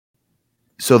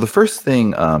So the first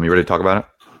thing, you ready to talk about it?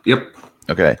 Yep.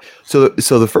 Okay. So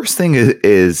the first thing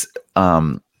is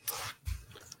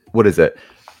what is it?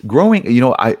 Growing,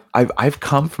 I've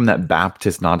come from that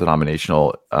Baptist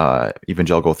non-denominational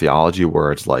evangelical theology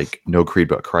where it's like no creed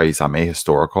but Christ. I'm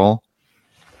ahistorical,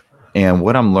 and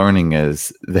what I'm learning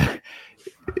is that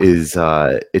it's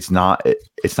not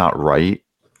right,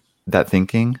 that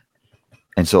thinking.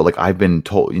 And so like I've been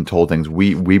told things,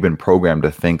 we've been programmed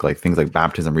to think like things like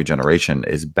baptism regeneration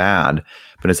is bad,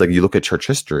 but it's like you look at church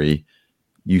history,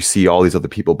 you see all these other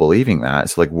people believing that.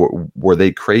 So like were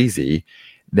they crazy?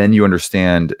 Then you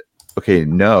understand, okay,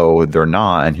 no, they're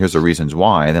not, and here's the reasons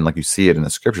why. And then like you see it in the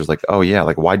scriptures, like, oh yeah,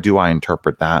 like why do I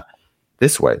interpret that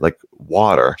this way? Like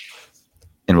water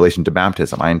in relation to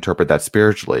baptism, I interpret that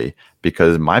spiritually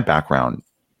because my background,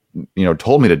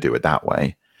 told me to do it that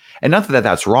way. And not that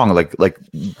that's wrong, like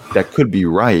that could be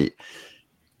right,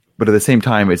 but at the same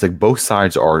time, it's like both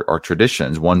sides are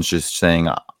traditions. One's just saying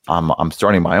I'm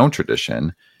starting my own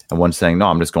tradition, and one's saying no,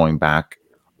 I'm just going back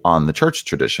on the church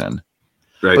tradition.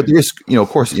 Right. But there is, of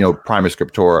course, primary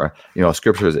scriptura,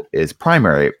 scripture is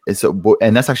primary.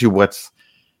 And that's actually what's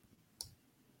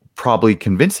probably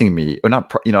convincing me, or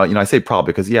not, I say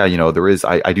probably because, there is,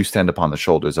 I do stand upon the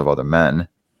shoulders of other men.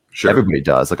 Sure. Everybody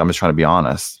does. Like, I'm just trying to be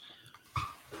honest.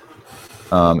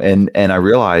 And I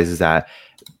realize that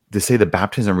to say the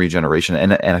baptism regeneration,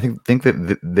 and I think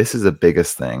that this is the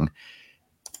biggest thing.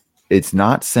 It's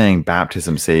not saying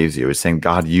baptism saves you. It's saying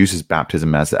God uses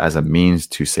baptism as a means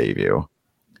to save you.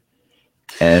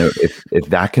 And if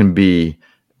that can be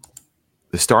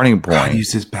the starting point. God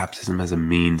uses baptism as a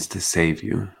means to save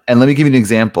you. And let me give you an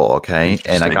example, okay?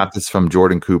 And I got this from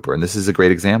Jordan Cooper, and this is a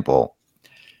great example.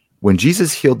 When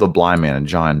Jesus healed the blind man in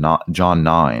John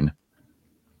 9,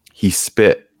 he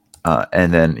spit,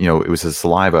 and then, it was his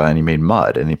saliva, and he made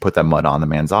mud, and he put that mud on the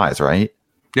man's eyes, right?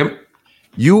 Yep.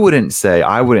 I wouldn't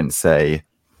say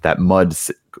that mud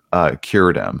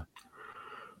cured him.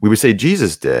 We would say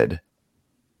Jesus did.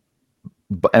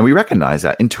 And we recognize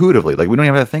that intuitively. Like, we don't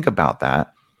even have to think about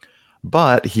that.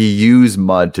 But he used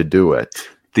mud to do it.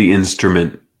 The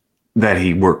instrument that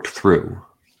he worked through.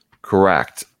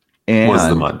 Correct. Was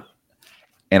the mud.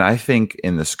 And I think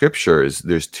in the scriptures,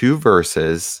 there's two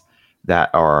verses that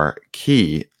are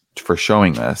key for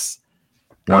showing this.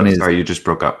 One is... Sorry, you just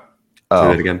broke up. Say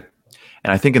that again.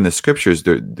 And I think in the scriptures,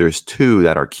 there's two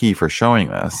that are key for showing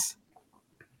this.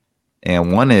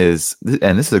 And one is,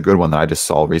 and this is a good one that I just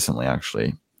saw recently,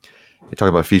 actually. They talk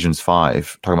about Ephesians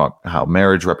 5, talking about how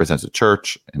marriage represents the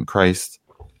church in Christ.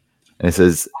 And it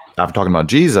says, after talking about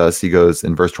Jesus, he goes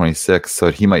in verse 26, so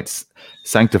that he might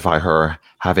sanctify her,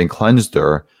 having cleansed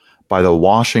her by the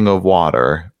washing of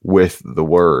water with the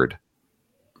word.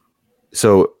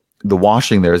 So the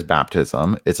washing there is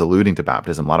baptism. It's alluding to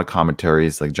baptism. A lot of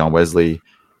commentaries like John Wesley,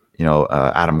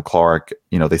 Adam Clark,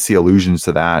 they see allusions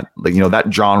to that, like,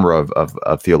 that genre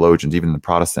of theologians, even the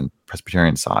Protestant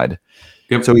Presbyterian side.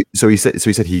 Yep. So he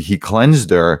said he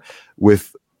cleansed her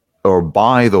with, or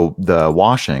by the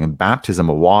washing and baptism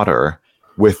of water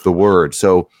with the word.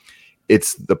 So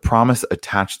it's the promise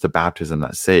attached to baptism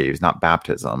that saves, not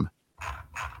baptism.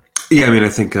 Yeah. I mean, I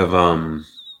think of,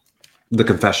 the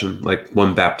confession, like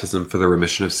one baptism for the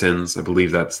remission of sins. I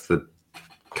believe that's the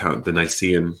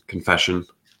Nicene confession.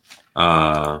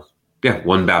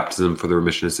 One baptism for the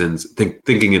remission of sins,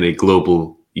 thinking in a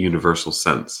global, universal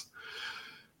sense.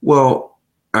 Well,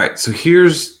 all right, so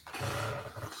here's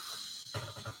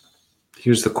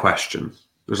the question.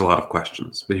 There's a lot of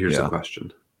questions, but here's the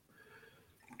question.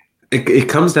 It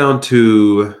comes down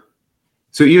to,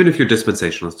 so even if you're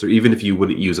dispensationalist, or even if you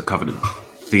wouldn't use a covenant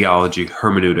theology,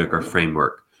 hermeneutic, or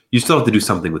framework, you still have to do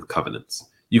something with covenants.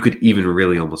 You could even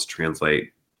really almost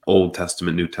translate Old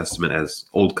Testament, New Testament as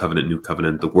Old Covenant, New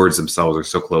Covenant. The words themselves are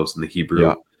so close in the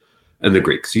Hebrew and the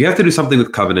Greek. So you have to do something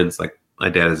with covenants. Like, my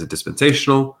dad is a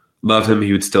dispensational, love him.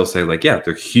 He would still say, like, yeah,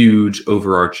 they're huge,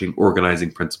 overarching,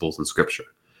 organizing principles in Scripture.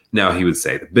 Now he would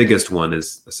say the biggest one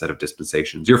is a set of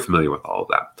dispensations. You're familiar with all of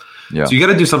that. Yeah. So you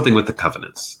got to do something with the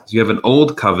covenants. So you have an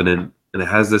old covenant, and it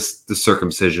has the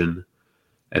circumcision.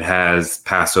 It has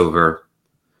Passover.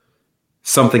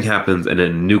 Something happens, and a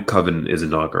new covenant is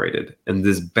inaugurated. And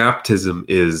this baptism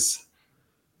is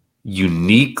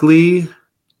uniquely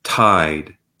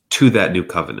tied to that new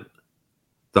covenant.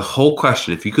 The whole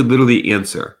question, if you could literally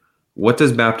answer, what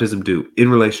does baptism do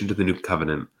in relation to the new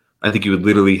covenant? I think you would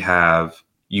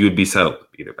be settled,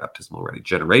 either baptismal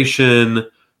regeneration,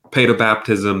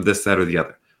 paedobaptism, this, that, or the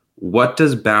other. What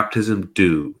does baptism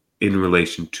do in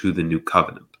relation to the new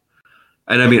covenant?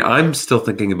 And I mean, I'm still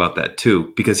thinking about that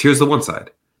too, because here's the one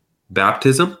side.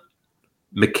 Baptism,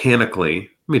 not mechanically,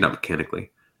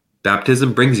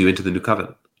 Baptism brings you into the new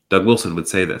covenant. Doug Wilson would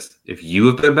say this. If you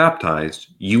have been baptized,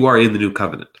 you are in the new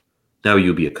covenant. Now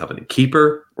you'll be a covenant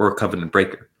keeper or a covenant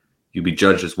breaker. You'll be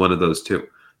judged as one of those two.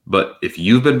 But if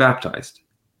you've been baptized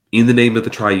in the name of the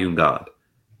triune God,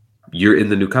 you're in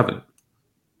the new covenant.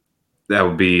 That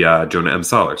would be Jonah M.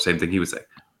 Soller. Same thing he would say.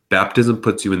 Baptism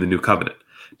puts you in the new covenant.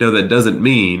 Now, that doesn't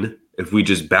mean if we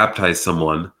just baptize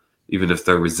someone, even if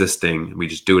they're resisting, we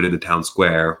just do it in the town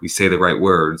square, we say the right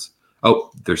words,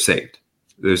 oh, they're saved.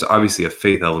 There's obviously a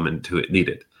faith element to it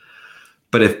needed.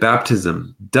 But if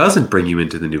baptism doesn't bring you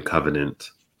into the new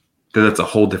covenant, then that's a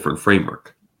whole different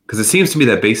framework. Because it seems to me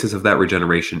that basis of that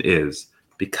regeneration is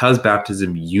because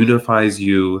baptism unifies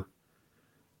you.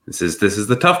 This is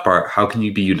the tough part. How can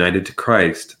you be united to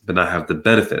Christ but not have the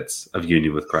benefits of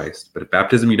union with Christ? But if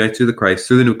baptism unites you to Christ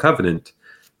through the new covenant,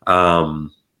 where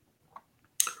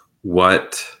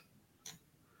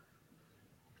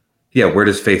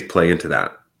does faith play into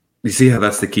that? You see how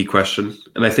that's the key question?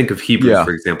 And I think of Hebrews,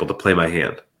 for example, to play my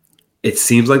hand. It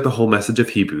seems like the whole message of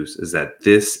Hebrews is that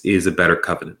this is a better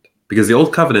covenant. Because the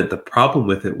old covenant, the problem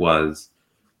with it was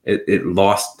it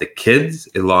lost the kids,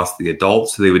 it lost the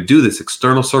adults. So they would do this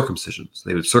external circumcision. So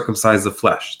they would circumcise the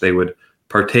flesh. They would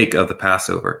partake of the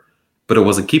Passover. But it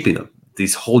wasn't keeping them.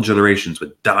 These whole generations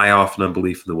would die off in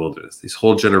unbelief in the wilderness. These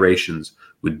whole generations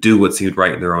would do what seemed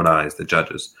right in their own eyes, the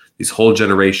judges. These whole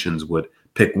generations would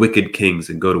pick wicked kings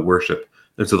and go to worship.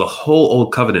 And so the whole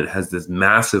old covenant has this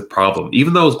massive problem,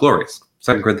 even though it's glorious.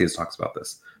 2 Corinthians talks about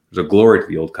this. There's a glory to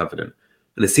the old covenant.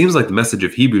 And it seems like the message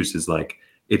of Hebrews is like,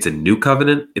 it's a new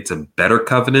covenant. It's a better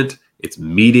covenant. It's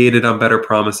mediated on better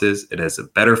promises. It has a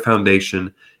better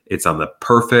foundation. It's on the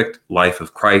perfect life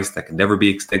of Christ that can never be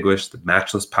extinguished, the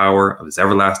matchless power of his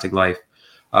everlasting life.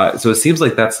 So it seems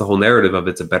like that's the whole narrative of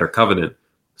it's a better covenant.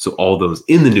 So all those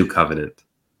in the new covenant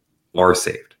are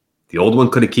saved. The old one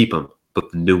couldn't keep them,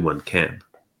 but the new one can.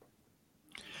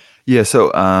 Yeah. So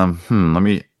let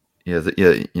me.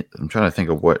 I'm trying to think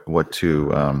of what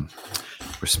to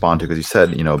respond to, because you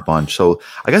said a bunch. So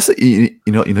I guess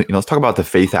let's talk about the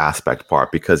faith aspect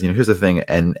part, because here's the thing,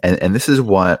 and this is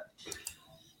what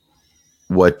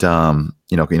we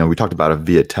talked about it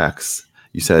via text.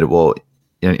 You said, well,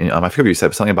 I forget what you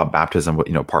said, something about baptism,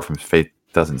 apart from faith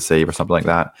doesn't save or something like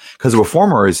that. Because the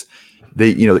reformers,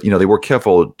 they were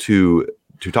careful to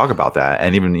talk about that,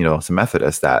 and even some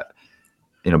Methodists, that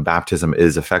baptism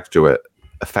is effectuate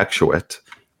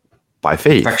by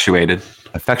faith.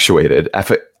 Effectuated.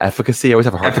 Efficacy. I always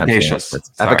have a hard time saying it.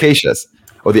 Efficacious.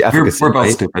 Or the efficacy. We're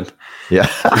both stupid. Yeah.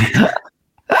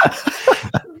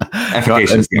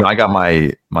 Efficacious. I got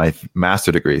my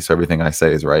master degree, so everything I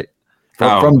say is right.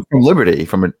 From Liberty,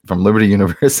 from Liberty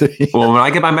University. Well, when I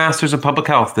get my master's in public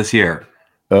health this year,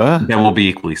 then we'll be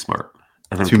equally smart.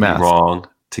 And then we'll be wrong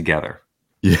together.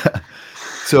 Yeah.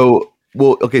 So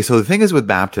the thing is with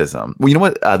baptism, well, you know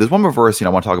what? There's one more verse I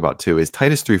want to talk about too, is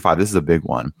Titus 3:5. This is a big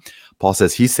one. Paul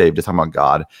says he's saved, just talking about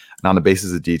God, not on the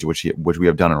basis of deeds which we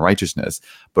have done in righteousness,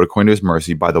 but according to his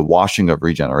mercy by the washing of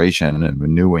regeneration and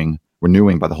renewing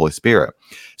by the Holy Spirit.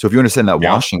 So if you understand that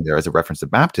washing there as a reference to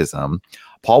baptism,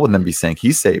 Paul would then be saying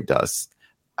he saved us,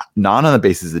 not on the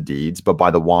basis of deeds, but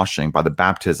by the washing, by the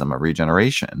baptism of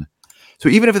regeneration. So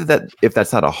even if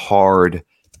that's not a hard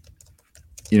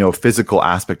physical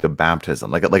aspect of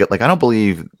baptism, like I don't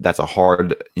believe that's a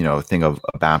hard thing of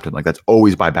baptism, like that's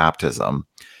always by baptism,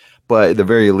 but at the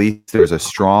very least there's a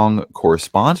strong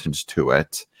correspondence to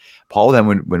it. Paul then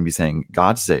would be saying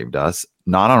God saved us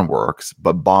not on works,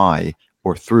 but by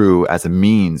or through, as a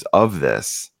means of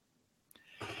this.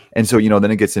 And so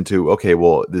then it gets into, okay,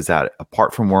 well, is that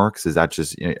apart from works? Is that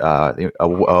just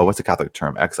what's the Catholic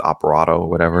term, ex operato or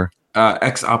whatever?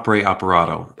 Ex opere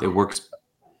operato. It works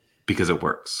because it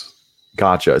works.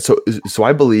 Gotcha. So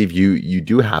I believe you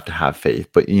do have to have faith,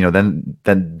 but then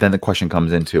the question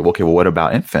comes into, okay, well, what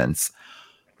about infants?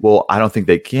 Well, I don't think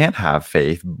they can't have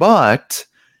faith, but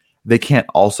they can't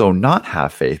also not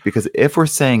have faith, because if we're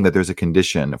saying that there's a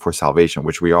condition for salvation,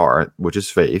 which we are, which is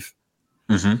faith,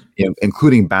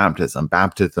 including baptism.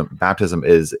 Baptism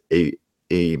is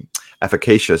a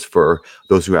efficacious for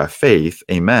those who have faith.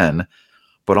 Amen.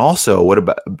 But also, what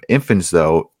about infants,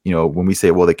 though? When we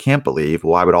say, well, they can't believe,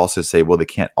 well, I would also say, well, they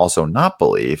can't also not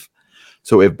believe.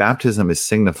 So if baptism is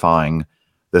signifying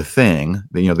the thing,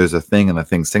 there's a thing and the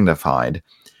thing signified.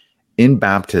 In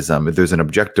baptism, if there's an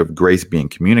objective grace being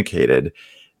communicated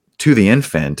to the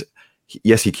infant,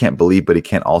 yes, he can't believe, but he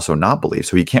can't also not believe.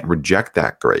 So he can't reject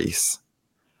that grace.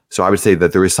 So I would say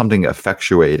that there is something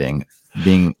effectuating,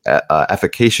 being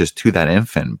efficacious to that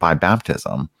infant by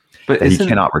baptism, but that he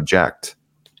cannot reject.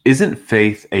 isn't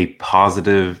faith a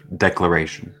positive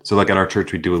declaration? So like at our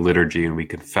church, we do a liturgy and we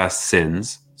confess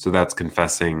sins. So that's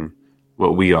confessing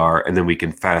what we are. And then we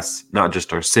confess not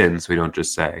just our sins. We don't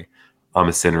just say, I'm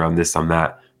a sinner, I'm this, I'm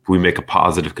that. We make a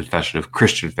positive confession of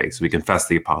Christian faith. So we confess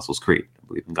the Apostles' Creed. I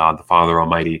believe in God, the Father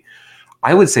Almighty.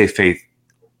 I would say faith.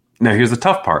 Now, here's the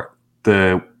tough part.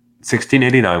 The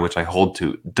 1689, which I hold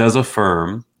to, does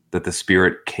affirm that the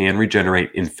Spirit can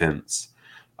regenerate infants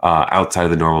outside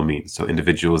of the normal means. So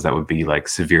individuals that would be like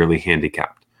severely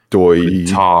handicapped. Doy.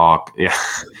 Talk.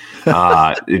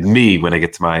 Yeah. Me, when I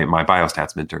get to my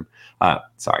biostats midterm.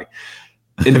 Sorry.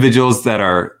 Individuals that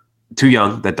are too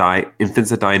young, that die,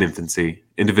 infants that die in infancy,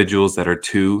 individuals that are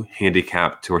too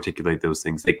handicapped to articulate those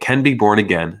things. They can be born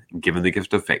again and given the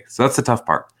gift of faith. So that's the tough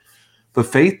part. But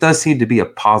faith does seem to be a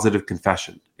positive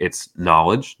confession. It's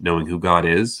knowledge, knowing who God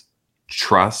is,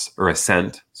 trust or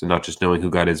assent. So not just knowing who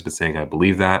God is, but saying, I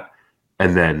believe that,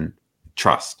 and then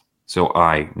trust. So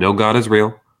I know God is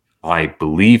real. I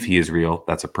believe he is real.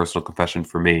 That's a personal confession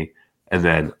for me. And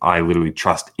then I literally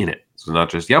trust in it. So not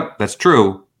just, yep, that's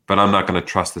true, but I'm not going to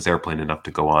trust this airplane enough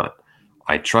to go on it.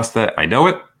 I trust that. I know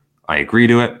it. I agree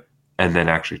to it, and then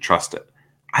actually trust it.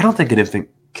 I don't think an infant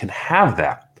can have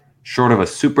that, short of a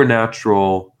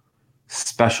supernatural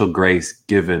special grace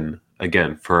given,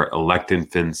 again, for elect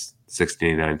infants.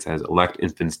 1689 says, elect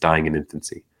infants dying in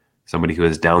infancy. Somebody who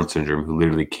has Down syndrome who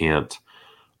literally can't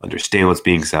understand what's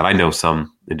being said. I know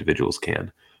some individuals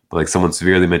can, but like someone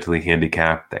severely mentally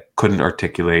handicapped that couldn't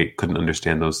articulate, couldn't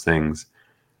understand those things.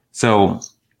 So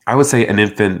I would say an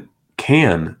infant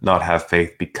can not have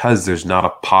faith because there's not a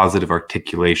positive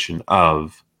articulation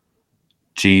of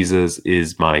Jesus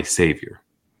is my savior.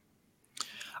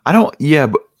 I don't, yeah,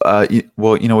 but,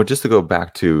 well, you know, just to go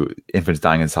back to infants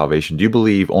dying in salvation, do you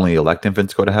believe only elect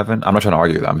infants go to heaven? I'm not trying to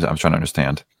argue that. I'm trying to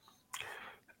understand.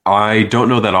 I don't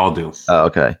know that all do.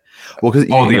 Okay. Well, because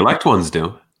the elect ones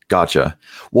do. Gotcha.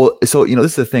 Well, so, you know,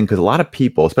 this is the thing, because a lot of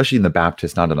people, especially in the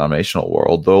Baptist non-denominational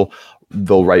world,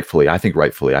 they'll rightfully, I think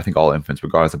all infants,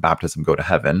 regardless of baptism, go to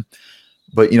heaven.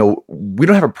 But, you know, we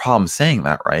don't have a problem saying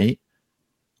that, right?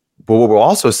 But what we're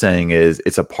also saying is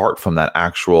it's apart from that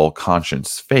actual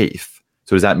conscience faith.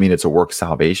 So does that mean it's a work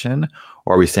salvation?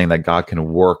 Or are we saying that God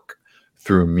can work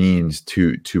through means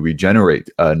to regenerate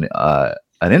an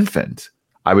infant?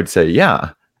 I would say,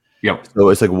 yeah. Yep. So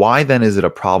it's like, why then is it a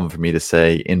problem for me to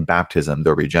say in baptism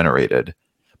they're regenerated?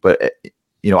 But,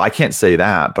 you know, I can't say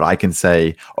that, but I can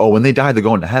say, oh, when they die, they're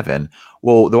going to heaven.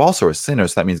 Well, they're also a sinner,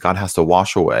 so that means God has to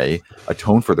wash away,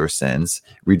 atone for their sins,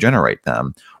 regenerate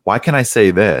them. Why can I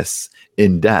say this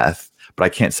in death, but I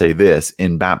can't say this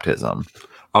in baptism?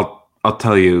 I'll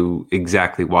tell you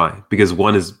exactly why. Because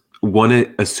one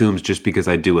assumes just because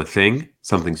I do a thing,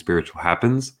 something spiritual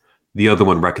happens. The other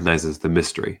one recognizes the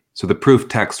mystery. So the proof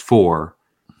text for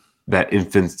that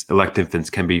elect infants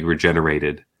can be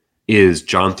regenerated is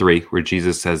John 3, where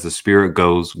Jesus says the Spirit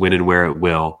goes when and where it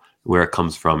will, where it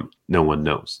comes from, no one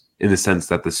knows. In the sense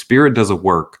that the Spirit does a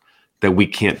work that we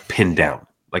can't pin down.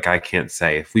 Like I can't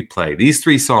say, if we play these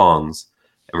 3 songs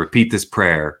and repeat this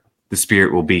prayer, the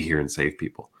Spirit will be here and save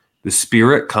people. The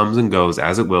Spirit comes and goes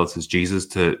as it will, says Jesus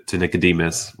to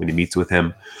Nicodemus when he meets with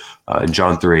him in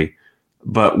John 3.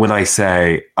 But when I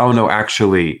say, oh no,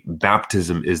 actually,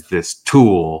 baptism is this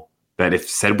tool that if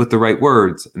said with the right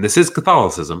words, and this is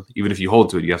Catholicism, even if you hold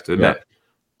to it, you have to admit,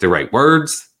 the right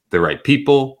words, the right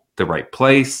people, the right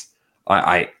place,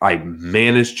 I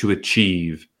managed to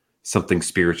achieve something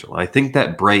spiritual. And I think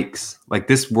that breaks, like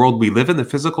this world we live in, the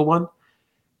physical one,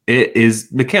 it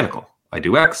is mechanical. I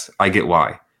do X, I get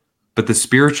Y. But the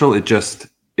spiritual, it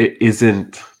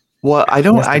isn't. Well, I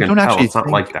don't actually it's not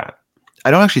like that. I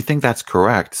don't actually think that's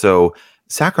correct. So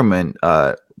sacrament,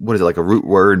 what is it, like a root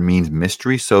word means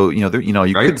mystery? So, you know,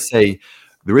 you could say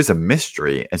there is a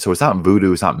mystery. And so it's not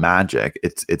voodoo, it's not magic.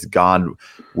 It's God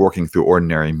working through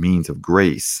ordinary means of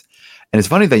grace. And it's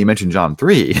funny that you mentioned John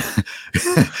 3.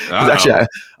 Actually,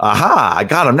 I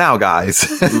got him now, guys.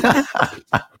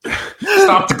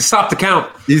 Stop the count.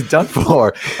 He's done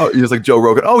for. Oh, he's like Joe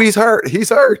Rogan. Oh, he's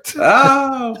hurt.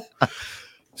 Oh.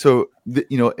 So,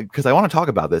 you know, because I want to talk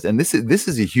about this, and this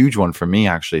is a huge one for me,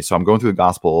 actually. So I'm going through the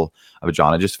Gospel of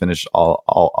John. I just finished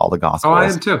all the Gospels. Oh,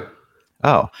 I am too.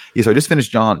 Oh, yeah. So I just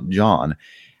finished John.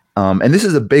 And this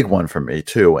is a big one for me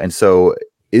too. And so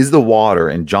is the water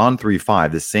in John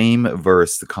 3:5, the same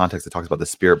verse, the context that talks about the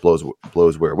Spirit blows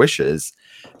where it wishes.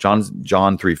 John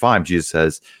 3:5, Jesus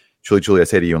says, truly, truly, I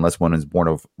say to you, unless one is born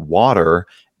of water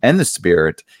and the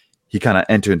Spirit, he kind of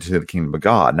entered into the kingdom of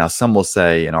God. Now, some will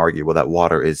say and argue, well, that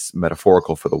water is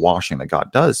metaphorical for the washing that God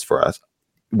does for us,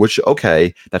 which,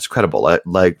 okay, that's credible.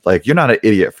 Like you're not an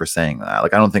idiot for saying that.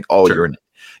 Like, I don't think, oh, sure.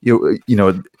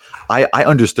 I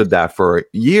understood that for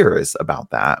years about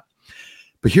that.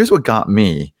 But here's what got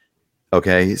me.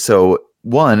 Okay, so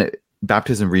one,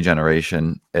 baptism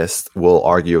regenerationists will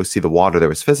argue, see, the water there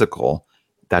was physical.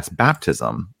 That's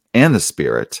baptism and the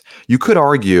Spirit. You could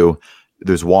argue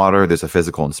there's water, there's a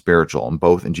physical and spiritual, and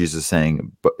both. And Jesus is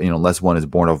saying, unless one is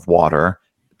born of water,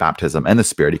 baptism, and the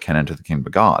Spirit, he can't enter the kingdom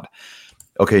of God.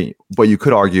 Okay, but you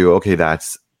could argue, okay,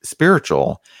 that's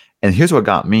spiritual. And here's what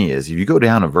got me is if you go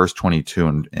down to verse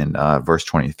 22 and verse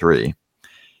 23,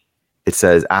 it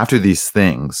says, after these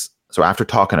things, so after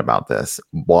talking about this,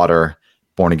 water,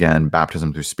 born again,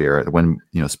 baptism through Spirit, when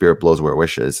Spirit blows where it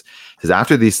wishes, it says,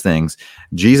 after these things,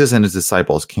 Jesus and his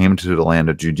disciples came to the land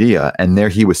of Judea, and there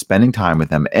he was spending time with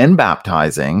them and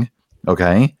baptizing.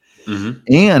 Okay. Mm-hmm.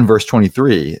 And verse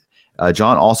 23,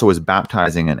 John also was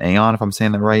baptizing in Aeon, if I'm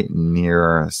saying that right,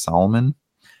 near Solomon.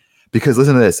 Because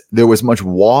listen to this, there was much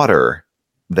water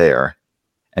there,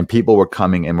 and people were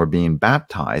coming and were being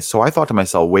baptized. So I thought to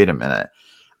myself, wait a minute.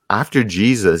 After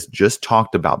Jesus just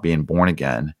talked about being born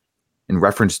again in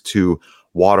reference to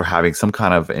water having some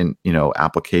kind of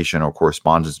application or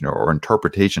correspondence or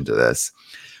interpretation to this,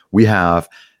 we have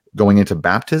going into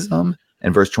baptism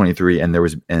in verse 23,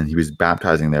 and he was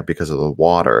baptizing there because of the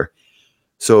water.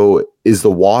 So is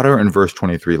the water in verse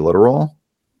 23 literal?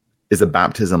 Is the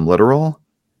baptism literal?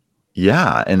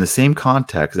 Yeah, in the same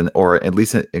context, or at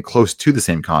least in close to the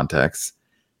same context,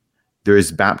 there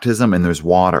is baptism and there's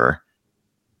water.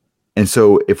 And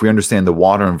so if we understand the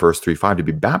water in verse 3:5 to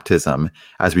be baptism,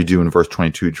 as we do in verse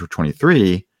 22 to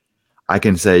 23, I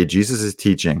can say Jesus is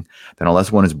teaching that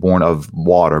unless one is born of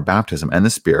water, baptism, and the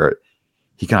Spirit,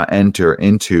 he cannot enter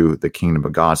into the kingdom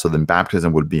of God. So then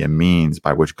baptism would be a means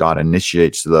by which God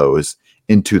initiates those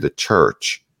into the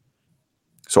church.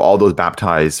 So all those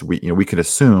baptized, we can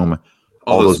assume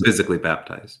all those physically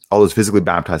baptized. All those physically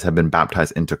baptized have been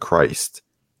baptized into Christ.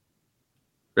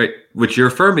 Right. Which you're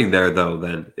affirming there, though,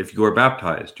 then, if you are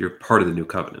baptized, you're part of the new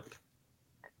covenant.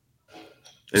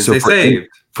 And so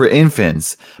for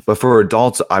infants, but for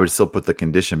adults, I would still put the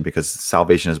condition because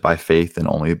salvation is by faith and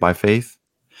only by faith.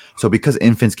 So because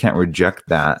infants can't reject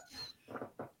that,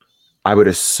 I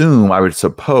would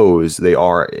suppose they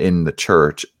are in the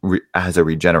church as a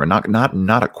regenerate,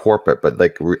 not a corporate, but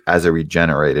as a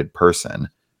regenerated person.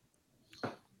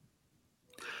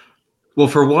 Well,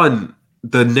 for one,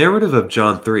 the narrative of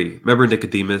John 3, remember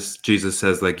Nicodemus, Jesus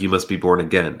says, you must be born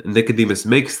again. And Nicodemus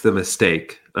makes the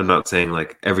mistake. I'm not saying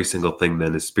every single thing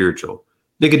then is spiritual.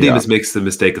 Nicodemus makes the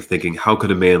mistake of thinking, how could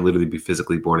a man literally be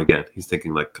physically born again? He's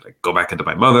thinking could I go back into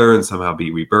my mother and somehow be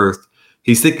rebirthed?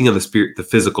 He's thinking on the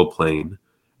physical plane.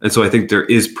 And so I think there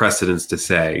is precedence to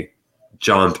say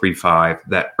John 3:5,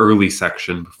 that early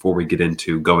section before we get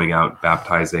into going out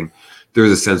baptizing, there's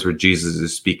a sense where Jesus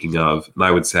is speaking of, and I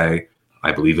would say,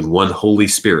 I believe in one Holy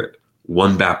Spirit,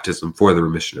 one baptism for the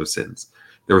remission of sins.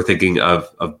 They were thinking of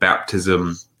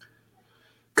baptism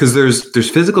because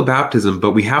there's physical baptism,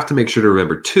 but we have to make sure to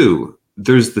remember too,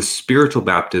 there's the spiritual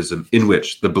baptism in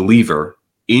which the believer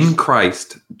in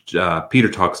Christ, Peter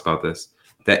talks about this,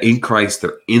 that in Christ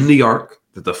they're in the ark,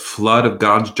 that the flood of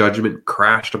God's judgment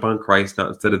crashed upon Christ, not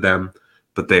instead of them,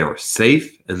 but they are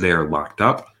safe and they are locked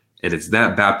up. And it's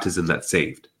that baptism that's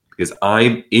saved because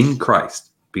I'm in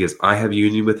Christ, because I have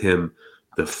union with him.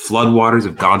 The floodwaters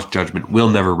of God's judgment will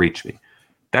never reach me.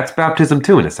 That's baptism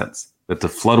too, in a sense, that the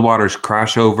floodwaters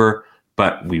crash over,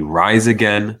 but we rise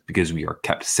again because we are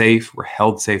kept safe. We're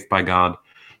held safe by God.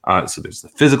 So there's the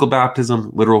physical baptism,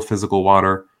 literal physical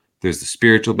water. There's the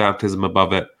spiritual baptism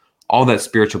above it. All that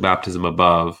spiritual baptism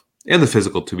above, and the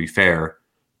physical, to be fair,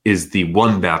 is the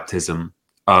one baptism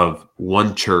of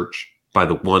one church by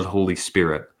the one Holy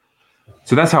Spirit.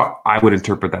 So that's how I would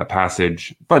interpret that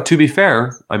passage. But to be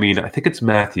fair, I think it's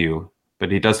Matthew,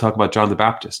 but he does talk about John the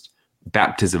Baptist.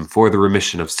 Baptism for the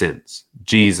remission of sins.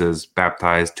 Jesus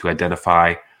baptized to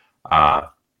identify,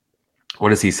 what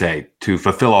does he say? To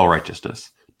fulfill all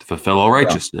righteousness. To fulfill all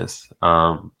righteousness.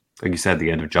 Like you said, the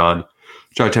end of John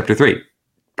chapter 3.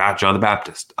 John the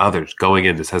Baptist, others going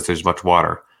in. It says there's much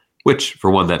water, which for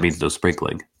one, that means no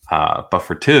sprinkling. But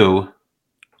for two,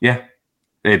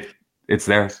 it's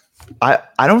there. I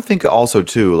don't think also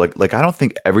too, I don't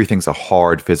think everything's a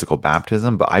hard physical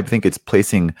baptism, but I think it's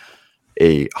placing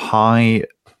a high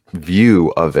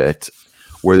view of it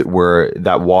where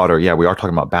that water, we are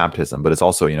talking about baptism, but it's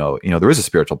also, there is a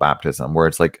spiritual baptism where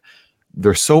it's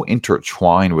they're so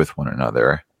intertwined with one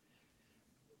another.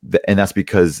 And that's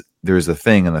because there's a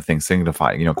thing and the thing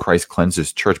signified, Christ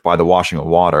cleanses church by the washing of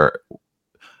water,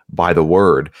 by the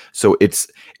word. So it's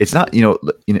not, we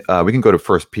can go to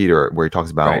 1 Peter where he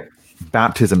talks about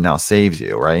baptism now saves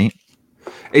you, right?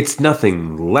 It's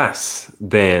nothing less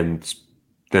than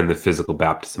the physical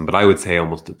baptism, but I would say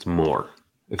almost it's more.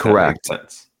 If Correct. That makes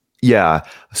sense. Yeah.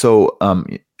 So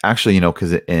actually,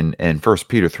 because in First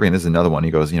Peter 3, and this is another one,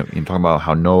 he goes, you're talking about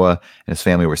how Noah and his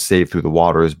family were saved through the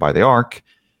waters by the ark.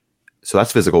 So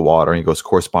that's physical water. And he goes,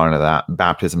 corresponding to that,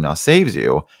 baptism now saves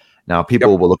you. Now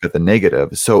people will look at the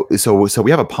negative. So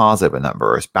we have a positive in that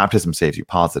verse. Baptism saves you,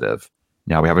 positive.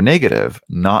 Now we have a negative,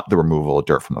 not the removal of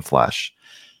dirt from the flesh.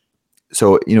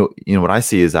 So what I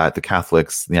see is that the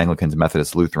Catholics, the Anglicans,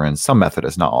 Methodists, Lutherans, some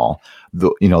Methodists, not all,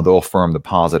 they'll affirm the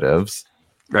positives,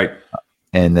 right?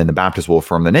 And then the Baptists will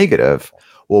affirm the negative.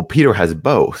 Well, Peter has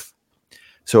both.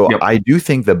 So I do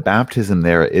think the baptism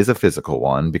there is a physical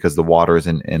one because the waters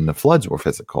in the floods were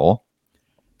physical.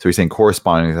 So he's saying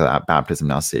corresponding to that, baptism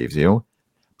now saves you.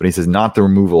 But he says not the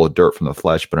removal of dirt from the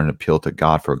flesh, but an appeal to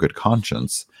God for a good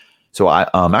conscience. So I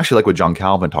actually like what John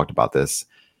Calvin talked about this,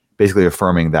 basically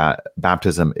affirming that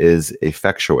baptism is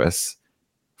effectuous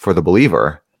for the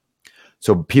believer.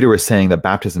 So Peter was saying that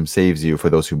baptism saves you for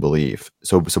those who believe.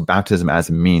 So baptism as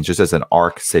a means, just as an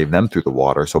ark saved them through the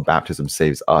water, so baptism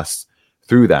saves us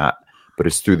through that, but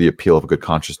it's through the appeal of a good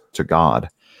conscience to God.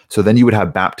 So then you would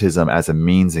have baptism as a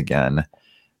means again.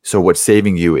 So what's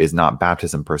saving you is not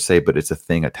baptism per se, but it's a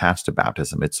thing attached to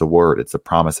baptism. It's a word, it's a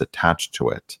promise attached to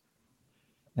it.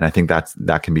 And I think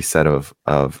that can be said of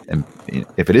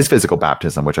if it is physical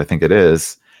baptism, which I think it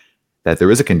is, that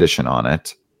there is a condition on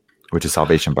it, which is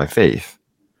salvation by faith.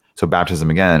 So baptism,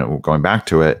 again, going back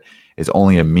to it, is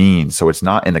only a means. So it's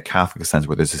not in the Catholic sense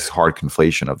where there's this hard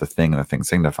conflation of the thing and the thing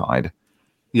signified.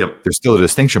 Yep. There's still a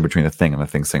distinction between the thing and the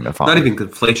thing signified. Not even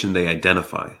conflation, they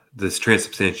identify. This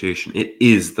transubstantiation, it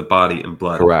is the body and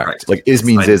blood Correct. of Christ. Like is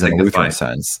means is in a Lutheran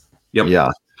sense. Yep. Yeah.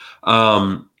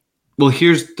 Well,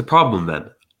 here's the problem then.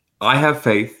 I have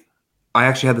faith. I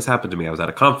actually had this happen to me. I was at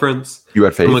a conference. You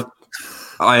had faith?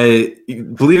 I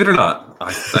believe it or not,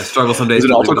 I struggle some days. Is it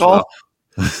an altar call?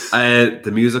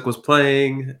 The music was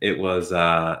playing. It was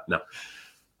no.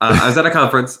 I was at a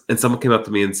conference and someone came up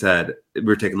to me and said, we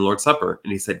were taking the Lord's Supper.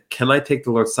 And he said, can I take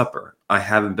the Lord's Supper? I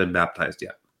haven't been baptized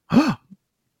yet.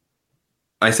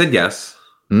 I said yes.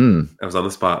 I was on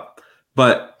the spot.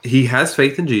 But he has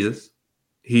faith in Jesus.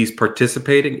 He's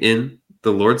participating in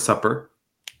the Lord's Supper,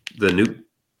 the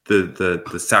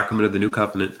sacrament of the new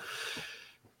covenant.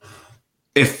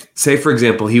 If, say, for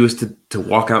example, he was to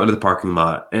walk out into the parking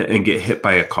lot and get hit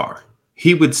by a car,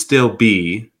 he would still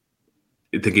be,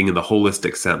 thinking in the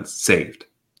holistic sense, saved.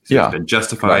 So he's been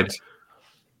justified. Right.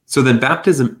 So then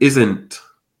baptism isn't.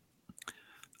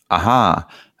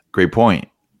 Great point.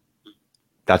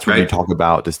 That's when you talk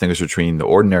about distinguish between the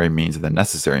ordinary means and the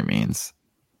necessary means.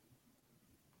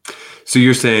 So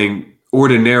you're saying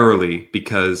ordinarily,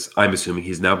 because I'm assuming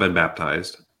he's now been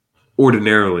baptized,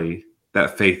 ordinarily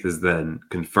that faith is then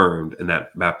confirmed and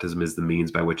that baptism is the means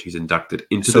by which he's inducted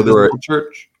into the visible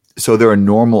church? So there are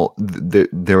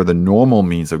the normal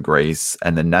means of grace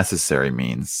and the necessary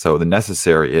means. So the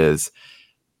necessary is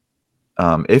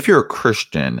if you're a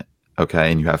Christian,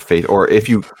 okay, and you have faith, or if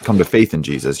you come to faith in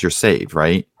Jesus, you're saved,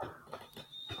 right?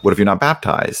 What if you're not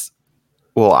baptized?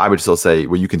 Well, I would still say,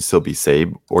 well, you can still be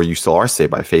saved, or you still are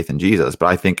saved by faith in Jesus. But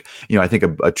I think,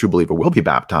 a true believer will be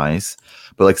baptized.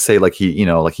 But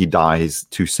he dies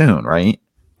too soon, right?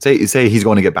 Say he's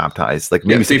going to get baptized, like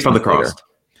maybe thief on the cross. Later.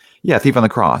 Yeah, thief on the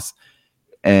cross,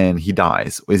 and he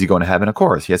dies. Is he going to heaven? Of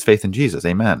course, he has faith in Jesus.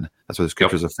 Amen. That's what the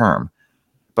scriptures affirm.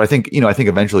 But I think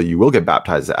eventually you will get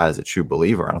baptized as a true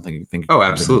believer. I don't think you think. Oh,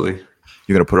 absolutely.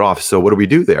 You're going to put it off. So what do we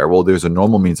do there? Well, there's a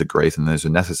normal means of grace and there's a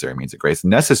necessary means of grace.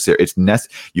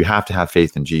 You have to have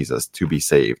faith in Jesus to be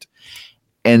saved.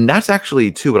 And that's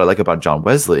actually too what I like about John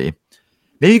Wesley.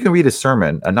 Maybe you can read his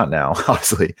sermon, not now,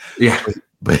 obviously. Yeah.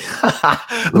 But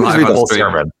let me just read the whole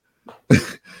sermon.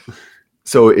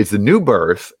 So it's the new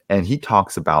birth, and he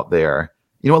talks about there.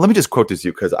 You know what? Let me just quote this to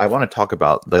you because I want to talk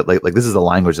about like this is the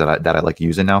language that I like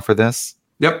using now for this.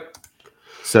 Yep.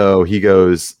 So he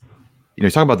goes,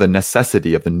 he's talking about the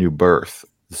necessity of the new birth.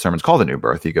 The sermon's called the new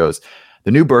birth. He goes,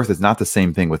 the new birth is not the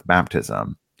same thing with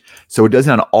baptism. So it does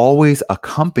not always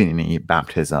accompany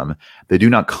baptism. They do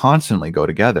not constantly go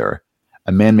together.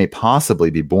 A man may possibly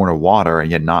be born of water and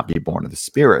yet not be born of the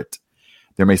Spirit.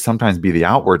 There may sometimes be the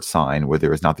outward sign where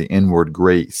there is not the inward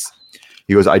grace.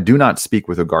 He goes, I do not speak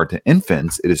with regard to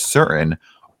infants. It is certain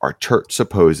our church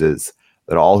supposes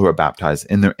that all who are baptized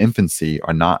in their infancy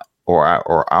are not or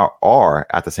are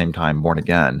at the same time born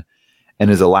again, and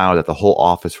is allowed that the whole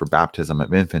office for baptism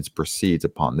of infants proceeds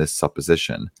upon this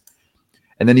supposition.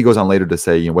 And then he goes on later to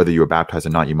say, whether you are baptized or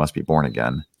not, you must be born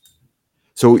again.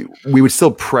 So we would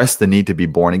still press the need to be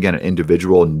born again, an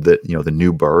individual, and the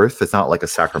new birth. It's not like a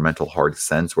sacramental hard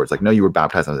sense where it's like, no, you were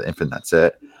baptized as an infant, that's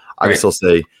it. I would still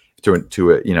say to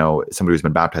somebody who's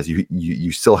been baptized,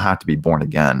 you still have to be born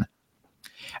again.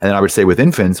 And then I would say with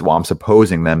infants, well, I'm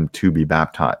supposing them to be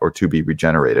baptized or to be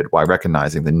regenerated while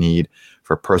recognizing the need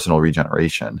for personal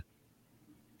regeneration.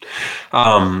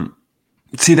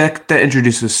 See, that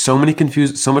introduces so much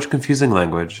confusing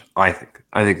language. I think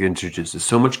it introduces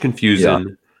so much confusion.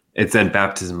 Yeah. It's then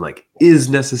baptism is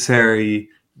necessary,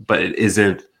 but it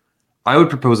isn't. I would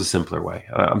propose a simpler way.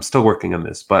 I'm still working on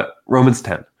this, but Romans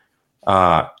 10.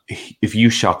 If you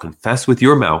shall confess with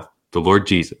your mouth the Lord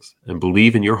Jesus and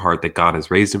believe in your heart that God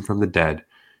has raised him from the dead,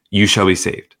 you shall be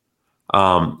saved.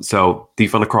 So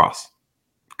thief on the cross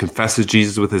confesses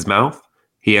Jesus with his mouth.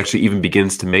 He actually even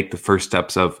begins to make the first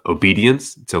steps of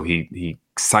obedience. So he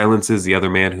silences the other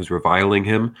man who's reviling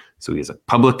him. So he has a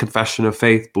public confession of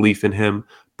faith, belief in him,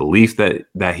 belief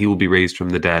that he will be raised from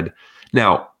the dead.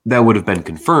 Now, that would have been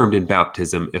confirmed in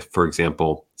baptism if, for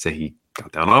example, say he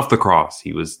got down off the cross,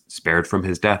 he was spared from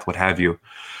his death, what have you.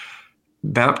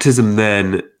 Baptism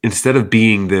then, instead of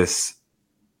being this,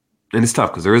 and it's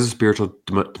tough because there is a spiritual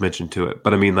dimension to it,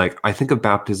 but I think of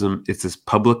baptism, it's this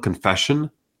public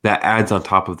confession that adds on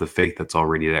top of the faith that's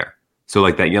already there. So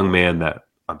like that young man that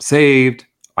I'm saved,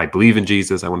 I believe in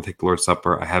Jesus, I want to take the Lord's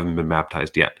Supper, I haven't been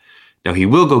baptized yet. Now he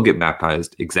will go get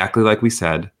baptized, exactly like we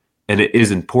said, and it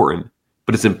is important,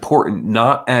 but it's important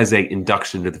not as a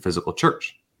induction to the physical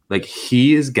church. Like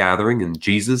he is gathering in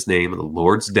Jesus' name on the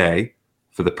Lord's day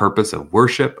for the purpose of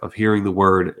worship, of hearing the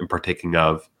word, and partaking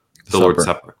of the Lord's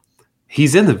Supper.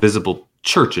 He's in the visible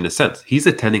church in a sense. He's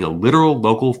attending a literal,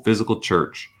 local, physical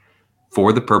church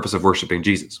for the purpose of worshiping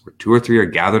Jesus. Where 2 or 3 are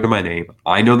gathered in my name.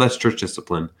 I know that's church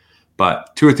discipline,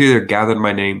 but 2 or 3 that are gathered in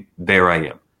my name, there I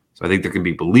am. So I think there can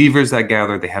be believers that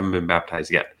gather. They haven't been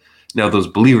baptized yet. Now, those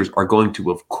believers are going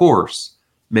to, of course,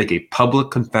 make a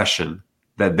public confession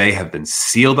that they have been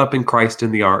sealed up in Christ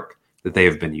in the ark, that they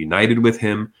have been united with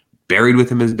him, buried with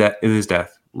him in his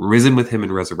death, risen with him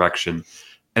in resurrection.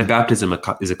 And baptism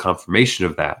is a confirmation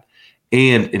of that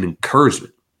and an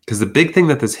encouragement. Because the big thing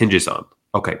that this hinges on,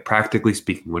 okay, practically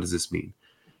speaking, what does this mean?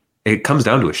 It comes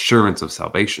down to assurance of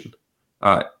salvation.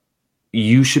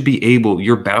 You should be able,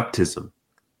 your baptism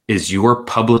is your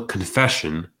public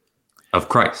confession of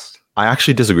Christ. I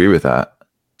actually disagree with that.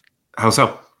 How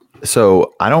so?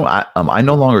 So I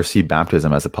no longer see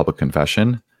baptism as a public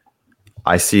confession.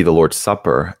 I see the Lord's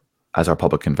Supper as our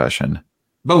public confession.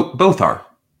 Both are.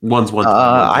 One's one.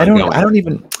 I don't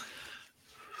even.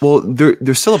 Well,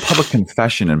 there's still a public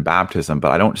confession in baptism,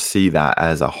 but I don't see that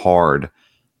as a hard.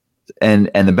 And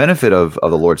the benefit of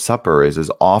the Lord's Supper is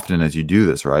as often as you do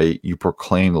this, right, you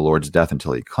proclaim the Lord's death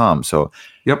until he comes. So,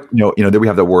 yep. There we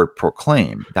have the word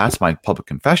proclaim. That's my public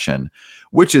confession,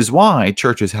 which is why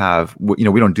churches have, we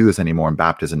don't do this anymore in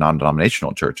Baptist and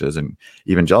non-denominational churches and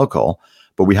evangelical,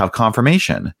 but we have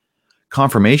confirmation.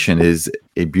 Confirmation is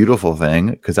a beautiful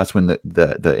thing because that's when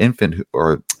the infant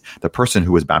or the person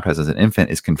who was baptized as an infant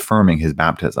is confirming his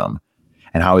baptism.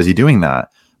 And how is he doing that?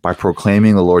 By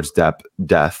proclaiming the Lord's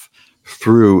death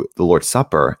through the Lord's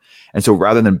Supper. And so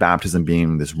rather than baptism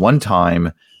being this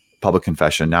one-time public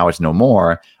confession, now it's no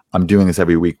more. I'm doing this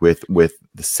every week with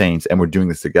the saints, and we're doing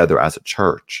this together as a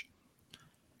church.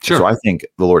 Sure. So I think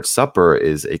the Lord's Supper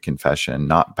is a confession,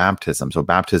 not baptism. So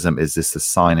baptism is just the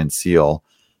sign and seal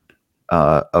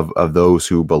of those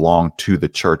who belong to the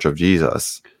Church of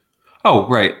Jesus. Oh,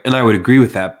 right. And I would agree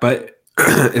with that. But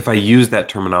if I use that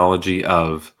terminology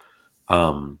of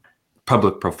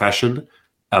public profession,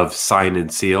 of sign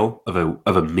and seal,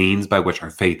 of a means by which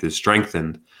our faith is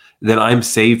strengthened, then I'm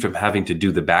saved from having to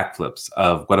do the backflips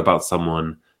of what about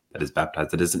someone that is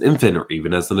baptized as an infant or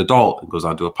even as an adult and goes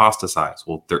on to apostatize?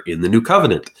 Well, they're in the new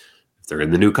covenant. If they're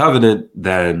in the new covenant,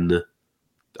 then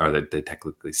are they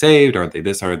technically saved? Aren't they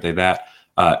this? Aren't they that?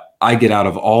 I get out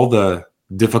of all the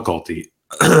difficulty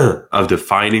of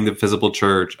defining the physical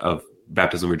church, of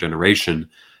baptism regeneration.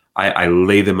 I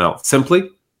lay them out simply.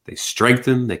 They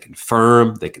strengthen, they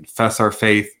confirm, they confess our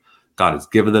faith. God has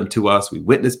given them to us. We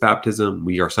witness baptism.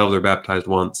 We ourselves are baptized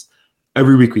once.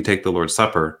 Every week we take the Lord's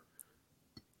Supper.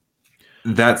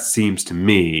 That seems to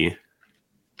me,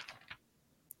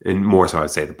 and more so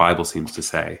I'd say the Bible seems to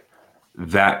say,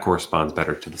 that corresponds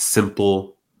better to the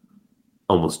simple,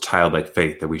 almost childlike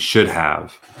faith that we should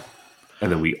have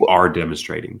and that we are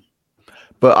demonstrating.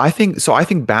 But I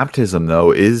think baptism,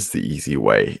 though, is the easy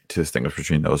way to distinguish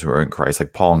between those who are in Christ.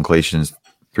 Like Paul in Galatians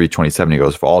 3:27, he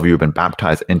goes, "For all of you who have been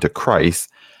baptized into Christ,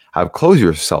 have clothed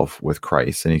yourself with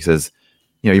Christ." And he says,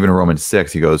 even in Romans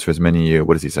 6, he goes, for as many of you,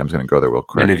 what does he say? I'm just going to go there real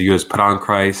quick. Many of you has put on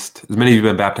Christ. As many of you have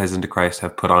been baptized into Christ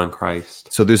have put on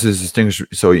Christ. So this is distinguished.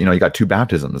 So, you got two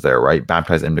baptisms there, right?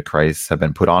 Baptized into Christ, have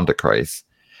been put onto Christ.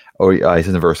 He says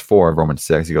in verse 4 of Romans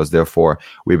 6, he goes, therefore,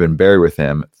 we've been buried with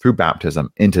him through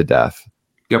baptism into death.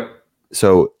 Yep.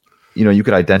 So, you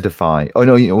could identify, oh,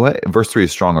 no, you know what? Verse 3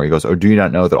 is stronger. He goes, oh, do you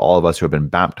not know that all of us who have been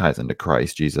baptized into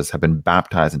Christ Jesus have been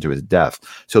baptized into his death?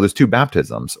 So there's two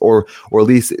baptisms, or at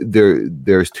least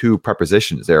there's two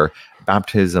prepositions there,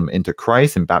 baptism into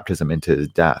Christ and baptism into his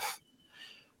death.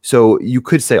 So you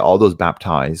could say all those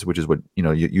baptized, which is what,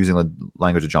 using the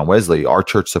language of John Wesley, our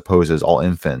church supposes all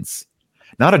infants,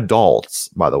 not adults,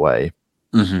 by the way,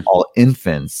 all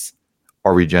infants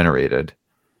are regenerated.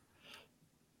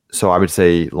 So I would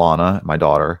say Lana, my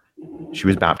daughter, she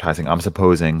was baptizing. I'm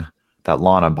supposing that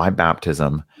Lana, by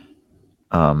baptism,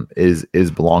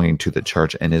 is belonging to the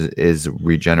church and is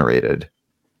regenerated.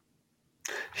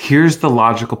 Here's the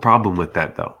logical problem with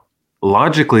that, though.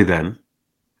 Logically, then,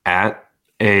 there'd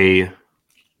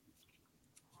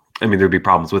be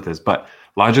problems with this, but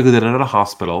logically, then at a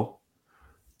hospital,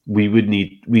 it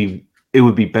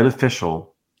would be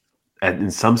beneficial in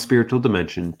some spiritual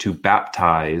dimension to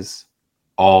baptize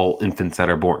all infants that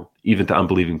are born, even to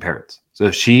unbelieving parents. So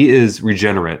if she is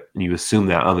regenerate, and you assume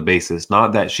that on the basis,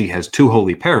 not that she has two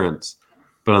holy parents,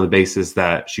 but on the basis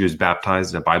that she was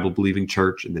baptized in a Bible-believing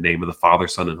church in the name of the Father,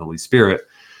 Son, and Holy Spirit,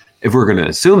 if we're going to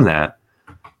assume that,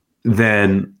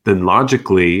 then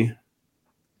logically,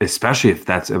 especially if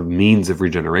that's a means of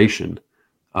regeneration,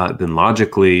 then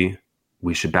logically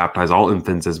we should baptize all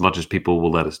infants as much as people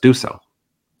will let us do so.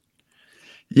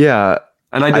 Yeah.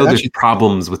 And I know there's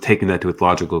problems with taking that to its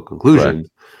logical conclusion. Right.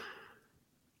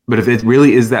 But if it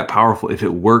really is that powerful, if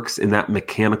it works in that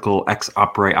mechanical ex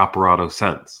opere operato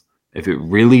sense, if it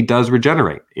really does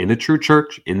regenerate in a true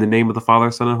church, in the name of the Father,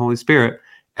 Son, and Holy Spirit,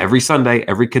 every Sunday,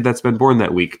 every kid that's been born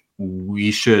that week, we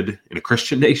should, in a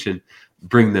Christian nation,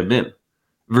 bring them in,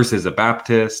 versus a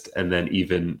Baptist, and then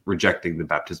even rejecting the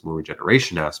baptismal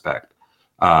regeneration aspect.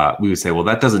 We would say, well,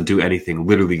 that doesn't do anything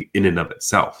literally in and of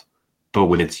itself. But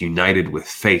when it's united with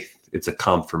faith, it's a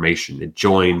confirmation. It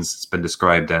joins, it's been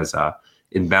described as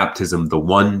in baptism, the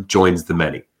one joins the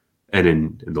many. And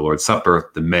in the Lord's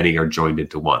Supper, the many are joined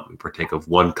into one. We partake of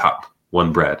one cup,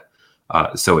 one bread.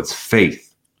 So it's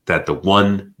faith that the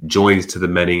one joins to the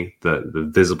many, the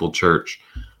visible church.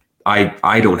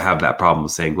 I don't have that problem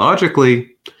saying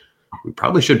logically, we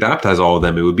probably should baptize all of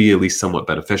them. It would be at least somewhat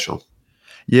beneficial.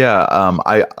 Yeah,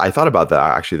 I thought about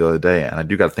that actually the other day, and I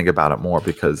do got to think about it more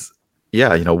because,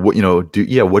 what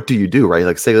do you do, right?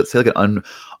 Like say like an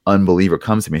unbeliever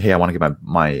comes to me, hey, I want to get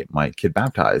my kid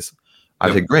baptized.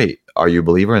 I say, great. Are you a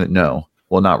believer? No.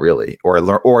 Well, not really. Or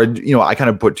I kind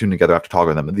of put two together after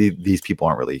talking to them. These people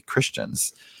aren't really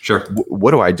Christians. Sure.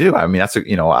 What do I do? I mean, that's I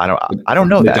don't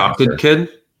know that adopted kid.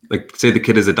 Like say the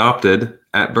kid is adopted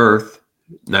at birth.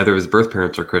 Neither of his birth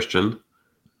parents are Christian,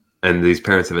 and these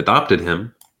parents have adopted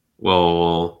him.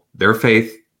 Well, their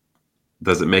faith,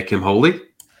 does it make him holy?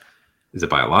 Is it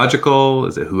biological?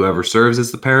 Is it whoever serves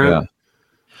as the parent?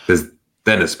 Because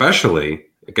then especially,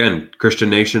 again, Christian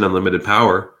nation, unlimited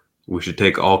power, we should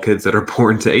take all kids that are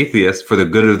born to atheists for the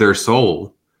good of their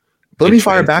soul. But let me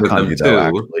fire back on you, though,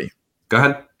 actually. Go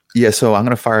ahead. Yeah, so I'm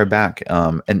going to fire back.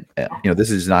 And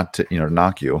this is not to, to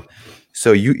knock you.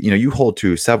 So you hold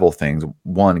to several things.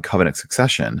 One, covenant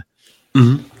succession.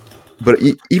 Mm-hmm. But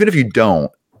even if you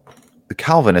don't, the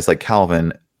Calvinists, like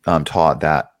Calvin, taught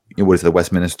that, what is the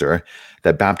Westminster,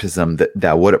 that baptism,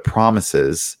 that what it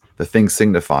promises, the thing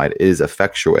signified, is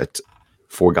effectuate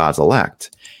for God's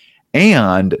elect.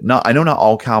 And I know not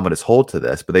all Calvinists hold to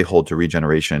this, but they hold to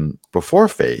regeneration before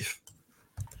faith.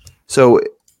 So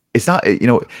it's not,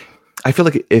 I feel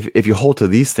like if you hold to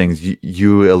these things,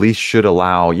 you at least should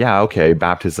allow,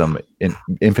 baptism,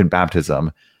 infant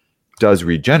baptism does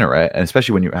regenerate. And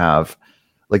especially when you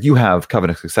have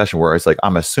covenant succession, where it's like,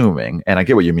 I'm assuming, and I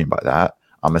get what you mean by that.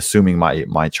 I'm assuming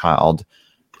my child,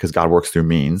 because God works through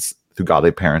means, through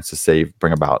godly parents to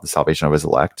bring about the salvation of his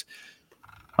elect.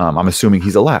 I'm assuming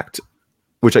he's elect,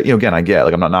 which again, I get,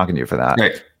 like, I'm not knocking you for that.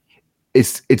 Right.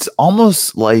 It's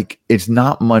almost like it's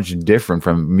not much different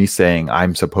from me saying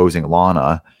I'm supposing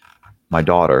Lana, my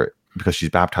daughter, because she's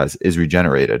baptized, is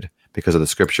regenerated because of the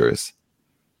scriptures.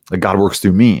 Like, God works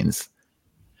through means.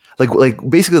 Like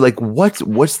basically, like what's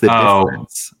the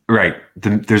difference? Right.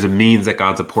 There's a means that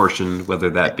God's apportioned,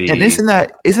 whether that be. And isn't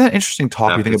that interesting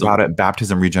talk? You think about it,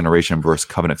 baptism, regeneration versus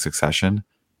covenant succession.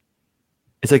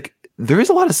 It's like there is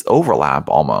a lot of overlap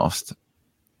almost.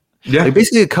 Yeah. Like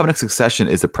basically, a covenant succession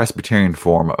is a Presbyterian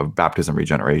form of baptism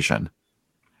regeneration.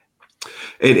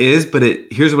 It is, but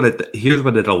here's what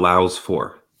it allows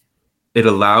for. It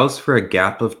allows for a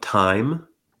gap of time.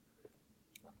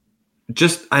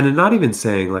 I'm not even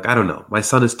saying, like, I don't know, my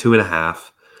son is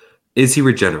 2.5. Is he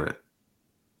regenerate?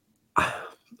 I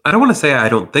don't want to say I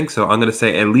don't think so. I'm going to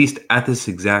say, at least at this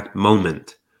exact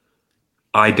moment,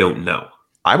 I don't know.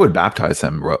 I would baptize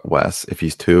him, Wes, if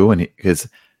he's 2, because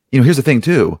here's the thing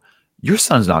too: your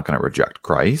son's not going to reject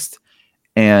Christ,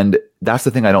 and that's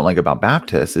the thing I don't like about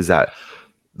Baptists is that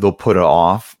they'll put it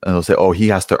off and they'll say, "Oh, he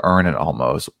has to earn it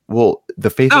almost." Well, the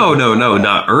faith. No,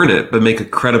 not earn it, but make a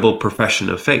credible profession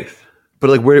of faith. But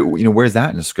like, where's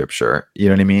that in the scripture? You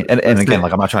know what I mean? And again,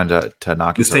 like, I'm not trying to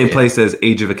knock the same place as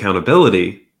age of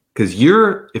accountability, because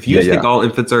if you think all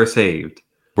infants are saved,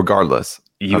 regardless,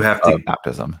 you have to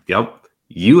baptism. Yep,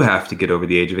 you have to get over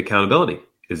the age of accountability.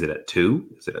 Is it at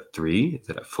 2? Is it at 3? Is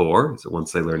it at 4? Is it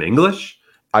once they learn English?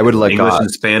 I would like English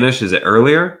and Spanish. Is it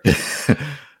earlier?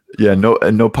 Yeah,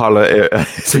 no parla.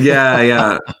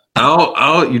 yeah.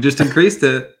 Oh, you just increased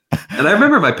it. And I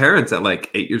remember my parents at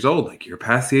like 8 years old, like, you're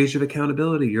past the age of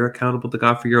accountability. You're accountable to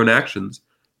God for your own actions.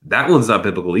 That one's not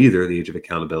biblical either, the age of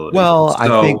accountability. Well,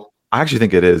 I actually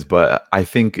think it is, but I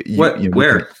think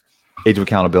where? Age of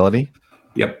accountability?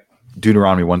 Yep.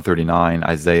 Deuteronomy 139,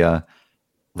 Isaiah,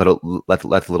 let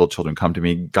the little children come to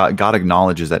me. God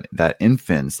acknowledges that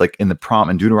infants, like in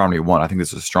Deuteronomy 1, I think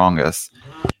this is the strongest.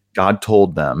 God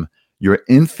told them, your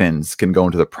infants can go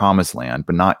into the promised land,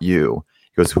 but not you.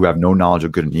 He goes, who have no knowledge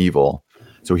of good and evil.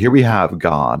 So here we have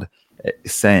God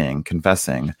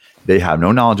confessing, they have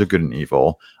no knowledge of good and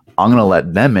evil. I'm going to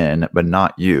let them in, but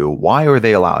not you. Why are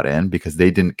they allowed in? Because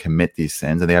they didn't commit these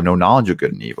sins and they have no knowledge of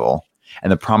good and evil.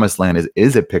 And the promised land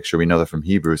is a picture, we know that from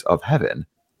Hebrews, of heaven.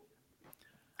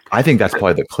 I think that's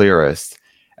probably the clearest.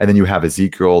 And then you have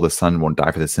Ezekiel, the son won't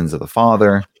die for the sins of the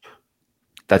father.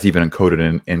 That's even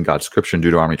encoded in God's scripture in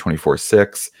Deuteronomy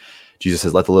 24:6. Jesus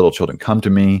says, let the little children come to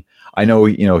me. I know,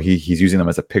 he's using them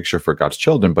as a picture for God's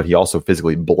children, but he also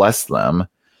physically blessed them.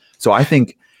 So I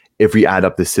think if we add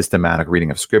up the systematic reading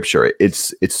of scripture,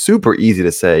 it's super easy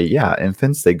to say, yeah,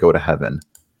 infants, they go to heaven.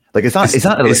 Like, it's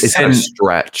not a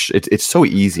stretch. It's so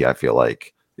easy, I feel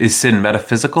like. Is sin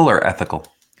metaphysical or ethical?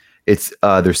 It's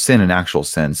there's sin and actual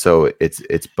sin. So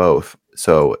it's both.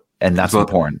 So, and that's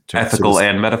important. Ethical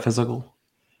and metaphysical?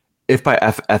 If by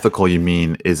ethical you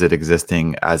mean, is it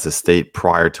existing as a state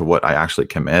prior to what I actually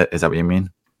commit? Is that what you mean?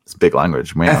 It's big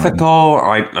language. Man, ethical,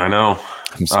 I know.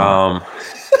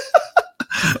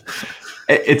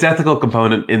 It's ethical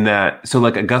component in that, so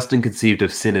like Augustine conceived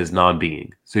of sin as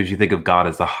non-being. So if you think of God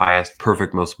as the highest,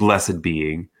 perfect, most blessed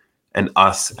being, and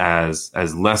us as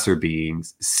lesser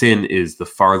beings, sin is the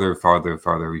farther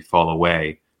we fall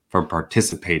away from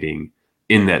participating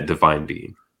in that divine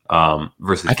being.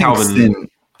 Versus Calvin,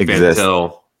 Van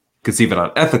Til, conceive it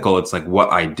on ethical, it's like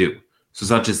what I do. So it's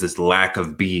not just this lack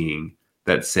of being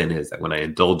that sin is, that when I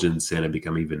indulge in sin, I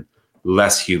become even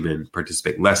less human,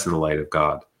 participate less in the light of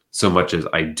God, so much as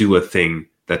I do a thing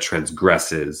that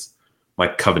transgresses my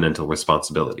covenantal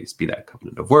responsibilities, be that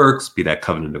covenant of works, be that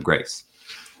covenant of grace.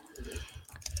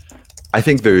 I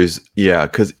think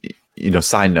because,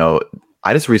 side note,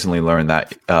 I just recently learned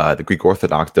that the Greek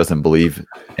Orthodox doesn't believe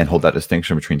and hold that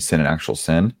distinction between sin and actual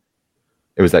sin.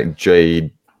 It was that J.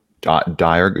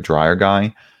 Dreyer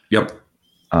guy. Yep.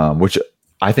 Which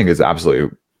I think is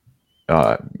absolutely,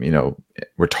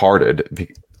 retarded.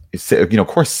 Of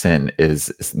course,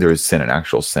 there is sin and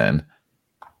actual sin.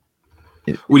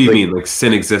 What do you mean? Like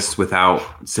sin exists without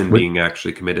sin being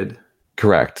actually committed?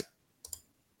 Correct.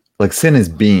 Like sin is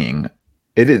being.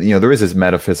 It is, there is this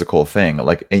metaphysical thing.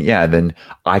 Like, then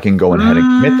I can go ahead and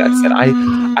commit that sin.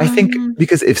 I think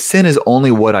because if sin is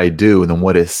only what I do, then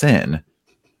what is sin?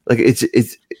 Like it's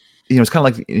kind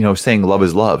of like, saying love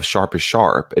is love, sharp is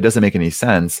sharp. It doesn't make any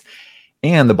sense.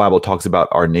 And the Bible talks about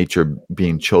our nature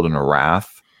being children of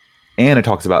wrath. And it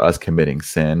talks about us committing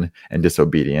sin and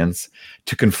disobedience.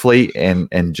 To conflate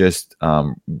and just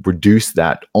reduce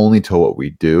that only to what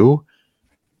we do,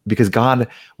 because God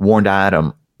warned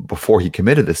Adam before he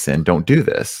committed the sin, don't do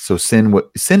this. So sin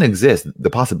exists. The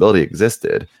possibility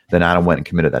existed. Then Adam went and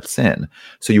committed that sin.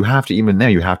 So you have to, even there,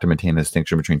 you have to maintain the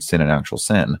distinction between sin and actual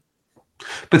sin.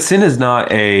 But sin is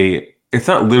it's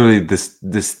not literally this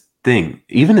thing,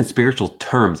 even in spiritual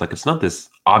terms. Like, it's not this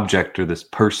object or this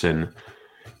person.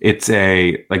 It's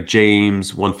like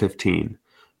James 1:15,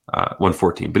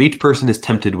 1:14. But each person is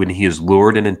tempted when he is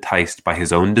lured and enticed by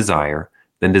his own desire.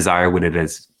 Then desire, when it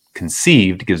is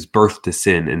conceived, gives birth to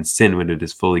sin, and sin, when it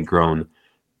is fully grown,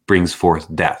 brings forth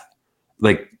death.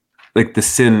 Like the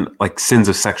sin, like sins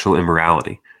of sexual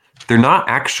immorality, they're not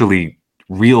actually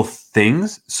real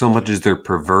things so much as their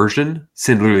perversion.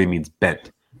 Sin literally means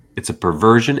bent. It's a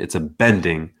perversion. It's a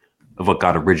bending of what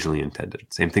God originally intended.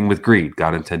 Same thing with greed.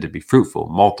 God intended to be fruitful,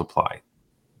 multiply,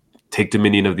 take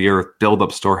dominion of the earth, build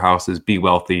up storehouses, be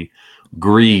wealthy.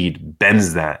 Greed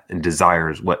bends that and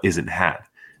desires what isn't had.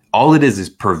 All it is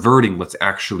perverting what's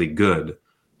actually good,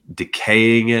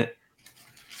 decaying it,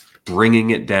 bringing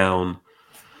it down.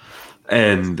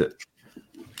 And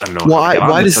I don't know how to get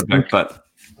on this subject, but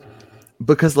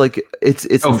because like it's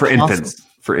for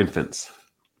infants.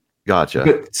 Gotcha.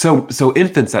 But so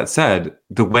infants, that said,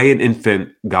 the way an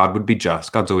infant, God would be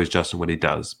just. God's always just in what he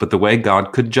does. But the way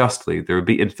God could justly, there would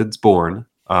be infants born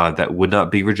that would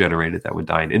not be regenerated, that would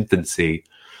die in infancy.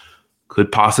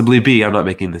 Could possibly be, I'm not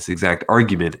making this exact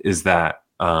argument, is that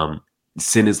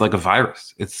sin is like a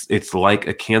virus. It's like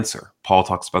a cancer. Paul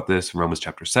talks about this in Romans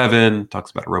chapter 7,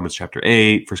 talks about it in Romans chapter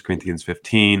 8, 1 Corinthians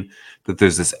 15, that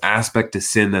there's this aspect to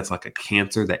sin that's like a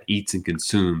cancer that eats and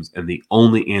consumes, and the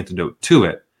only antidote to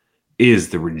it is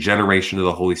the regeneration of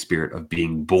the Holy Spirit, of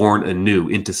being born anew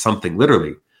into something,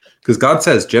 literally. Because God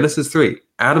says, Genesis 3,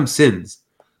 Adam sins.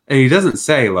 And he doesn't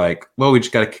say like, well, we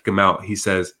just got to kick him out. He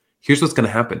says, here's what's going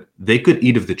to happen. They could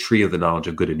eat of the tree of the knowledge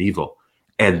of good and evil,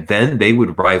 and then they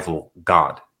would rival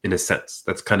God in a sense.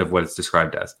 That's kind of what it's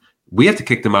described as. We have to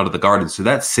kick them out of the garden. So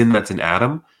that sin that's in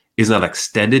Adam is not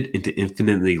extended into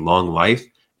infinitely long life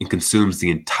and consumes the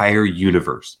entire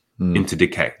universe into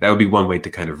decay. That would be one way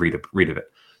to kind of read of it.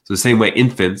 So the same way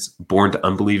infants born to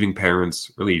unbelieving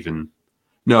parents,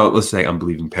 let's say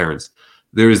unbelieving parents,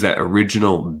 there is that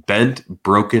original bent,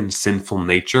 broken, sinful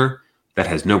nature that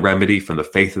has no remedy from the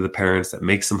faith of the parents, that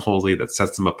makes them holy, that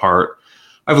sets them apart.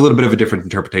 I have a little bit of a different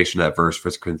interpretation of that verse,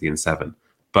 1 Corinthians 7.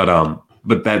 But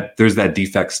that there's that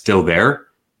defect still there.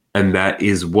 And that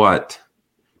is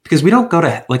because we don't go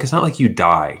to, like, it's not like you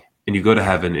die and you go to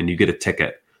heaven and you get a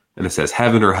ticket and it says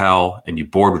heaven or hell and you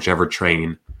board whichever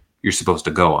train you're supposed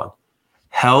to go on.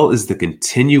 Hell is the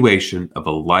continuation of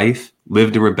a life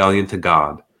lived in rebellion to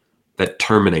God that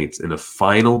terminates in a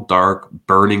final, dark,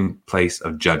 burning place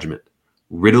of judgment,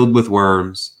 riddled with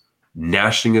worms,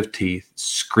 gnashing of teeth,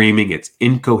 screaming. It's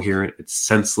incoherent, it's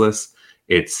senseless,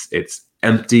 it's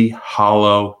empty,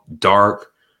 hollow,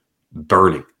 dark,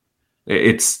 burning.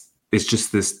 It's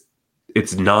just this,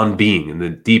 it's non-being in the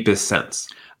deepest sense.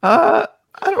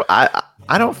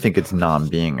 I don't think it's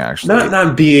non-being, actually. Not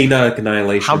non-being, not like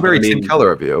annihilation. How very Tim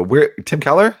Keller of you. Tim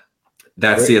Keller?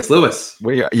 That's C.S. Lewis.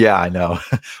 Yeah, I know.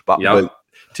 but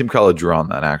Tim Keller drew on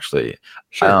that, actually.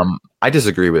 Sure. I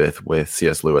disagree with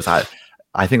C.S. Lewis.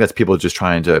 I think that's people just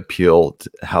trying to appeal to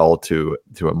hell to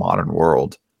a modern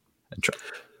world.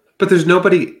 But there's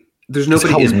nobody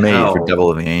hell was in made hell for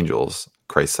devil and the angels,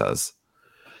 Christ says.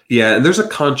 Yeah, and there's a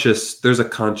conscious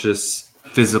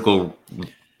physical,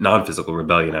 non-physical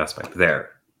rebellion aspect there.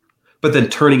 But then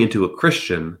turning into a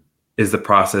Christian is the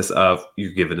process of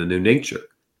you're given a new nature.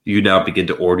 You now begin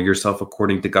to order yourself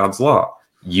according to God's law.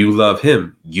 You love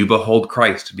him. You behold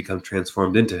Christ to become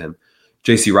transformed into him.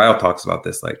 J.C. Ryle talks about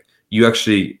this. Like, you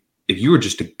actually, if you were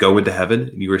just to go into heaven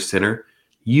and you were a sinner,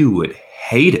 you would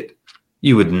hate it.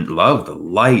 You wouldn't love the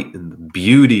light and the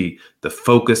beauty, the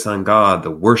focus on God, the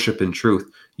worship and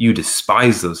truth. You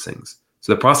despise those things.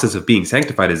 So the process of being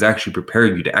sanctified is actually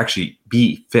preparing you to actually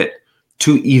be fit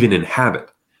to even inhabit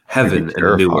heaven and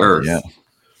the new earth. Yeah.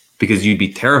 Because you'd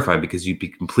be terrified, because you'd be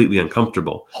completely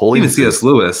uncomfortable. Even C.S.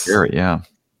 Lewis,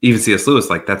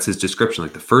 like, that's his description.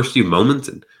 Like, the first few moments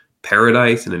in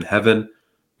paradise and in heaven,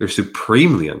 they're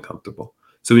supremely uncomfortable.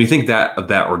 So when you think of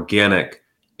that organic,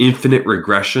 infinite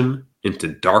regression into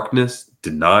darkness,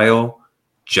 denial,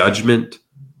 judgment,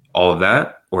 all of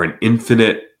that, or an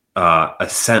infinite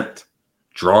ascent,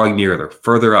 drawing nearer,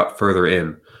 further up, further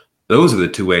in, those are the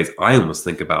two ways I almost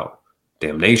think about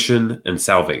damnation and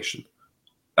salvation.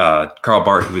 Karl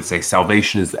Barth would say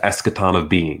salvation is the eschaton of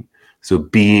being. So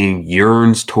being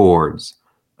yearns towards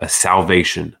a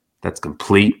salvation that's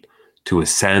complete, to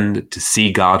ascend, to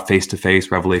see God face to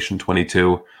face, Revelation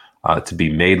 22, to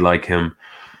be made like him.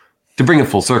 To bring it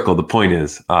full circle, the point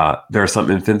is there are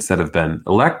some infants that have been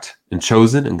elect and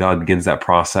chosen, and God begins that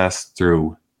process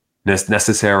through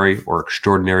necessary or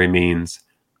extraordinary means.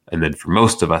 And then for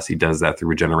most of us, he does that through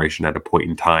regeneration at a point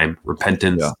in time,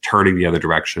 repentance, turning the other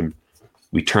direction.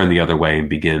 We turn the other way and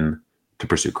begin to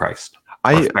pursue Christ.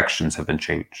 Our affections have been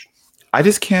changed. I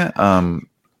just can't.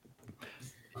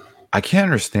 I can't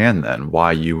understand then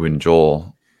why you and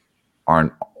Joel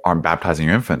aren't baptizing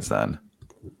your infants then.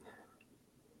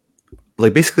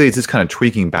 Like, basically, it's just kind of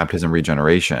tweaking baptism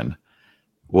regeneration.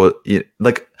 Well,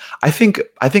 I think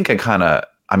I kind of.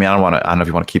 I mean, I don't know if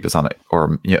you want to keep this on it,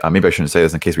 or maybe I shouldn't say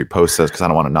this in case we post this because I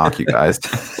don't want to knock you guys.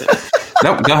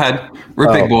 Nope, go ahead.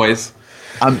 We're big boys.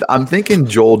 I'm thinking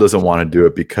Joel doesn't want to do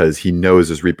it because he knows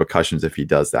there's repercussions if he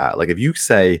does that. Like if you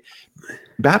say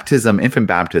baptism, infant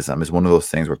baptism is one of those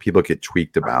things where people get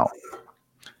tweaked about.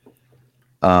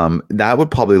 That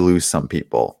would probably lose some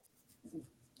people.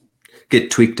 Get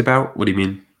tweaked about? What do you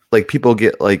mean? Like people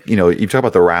get like, you talk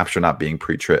about the rapture not being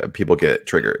pre-trib, people get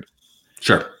triggered.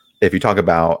 Sure. If you talk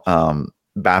about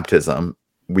baptism,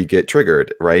 we get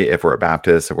triggered, right? If we're a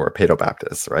Baptist, if we're a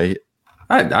Paedo-Baptist, right?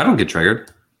 I don't get triggered.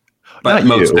 But not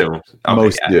most you. do. Okay,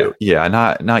 most do. Yeah,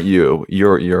 not you.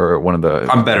 You're one of the.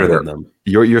 I'm better than them.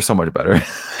 You're so much better.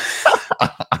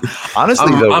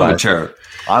 Honestly, I'm mature.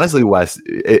 Honestly, Wes,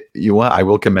 I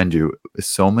will commend you.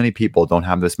 So many people don't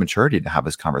have this maturity to have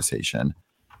this conversation.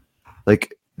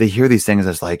 Like they hear these things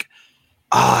as like,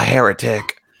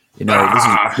 heretic.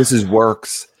 This is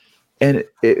works, and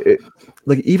it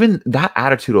like even that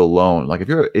attitude alone. Like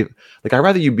I'd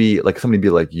rather you be like somebody be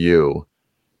like you.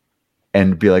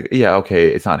 And be like, yeah, okay,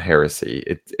 it's not heresy.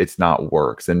 It's not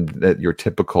works. And that your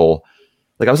typical,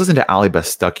 like I was listening to Ali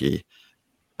Bestucky.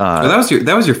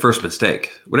 That was your first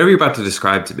mistake. Whatever you're about to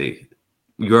describe to me,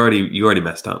 you already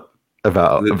messed up.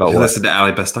 About what? Listen to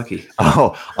Ali Bestucky.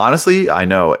 Oh, honestly, I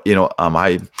know.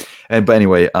 But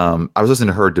anyway, I was listening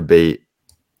to her debate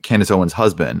Candace Owens'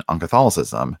 husband on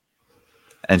Catholicism,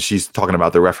 and she's talking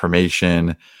about the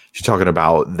Reformation. She's talking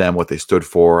about them, what they stood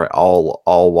for, all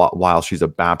while she's a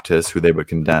Baptist who they would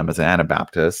condemn as an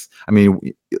Anabaptist. I mean,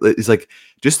 it's like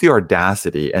just the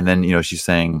audacity. And then, she's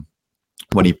saying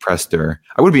when he pressed her,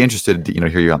 I would be interested to,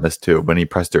 hear you on this too. When he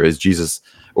pressed her, is Jesus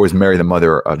or is Mary the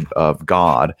mother of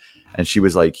God? And she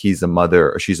was like, she's a mother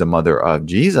of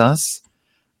Jesus.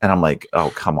 And I'm like,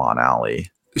 oh, come on, Allie.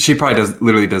 She probably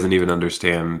literally doesn't even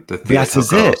understand the thing.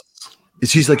 That's it.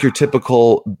 She's like your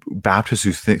typical Baptist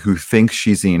who thinks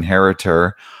she's the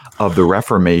inheritor of the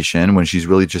Reformation when she's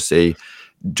really just a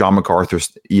John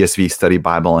MacArthur's ESV study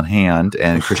Bible in hand,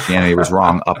 and Christianity was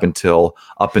wrong up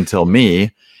until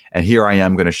me. And here I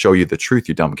am going to show you the truth,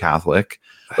 you dumb Catholic.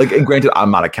 Like, and granted,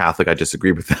 I'm not a Catholic. I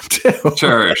disagree with them too.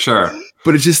 Sure.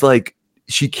 But it's just like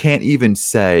she can't even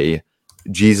say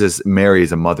Mary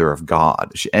is a mother of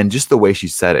God, and just the way she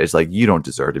said it is like you don't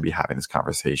deserve to be having this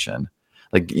conversation.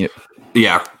 Like,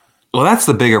 yeah. Well, that's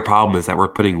the bigger problem is that we're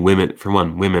putting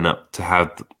women up to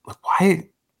have why?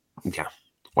 Yeah.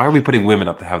 Why are we putting women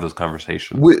up to have those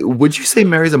conversations? Would you say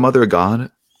Mary's a mother of God?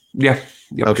 Yeah.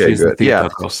 Yep. Okay, she's good. Yeah.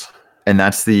 And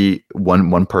that's the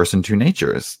one person, two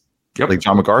natures. Yep. Like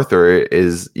John MacArthur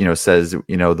is, says,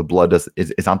 the blood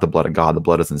it's not the blood of God. The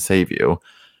blood doesn't save you.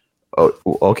 Oh,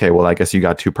 okay. Well, I guess you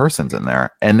got two persons in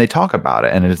there, and they talk about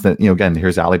it. And it's again,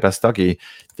 here's Ali Bestucky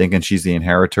thinking she's the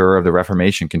inheritor of the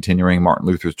Reformation, continuing Martin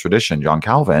Luther's tradition, John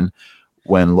Calvin,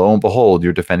 when lo and behold,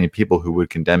 you're defending people who would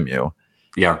condemn you.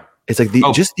 Yeah. It's like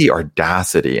just the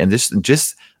audacity and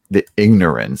just the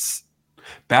ignorance.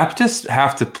 Baptists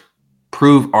have to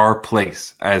prove our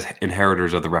place as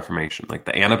inheritors of the Reformation. Like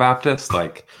the Anabaptists,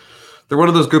 like they're one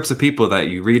of those groups of people that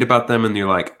you read about them and you're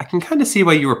like, I can kind of see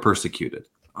why you were persecuted.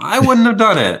 I wouldn't have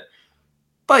done it,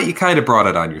 but you kind of brought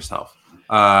it on yourself.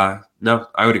 No,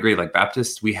 I would agree. Like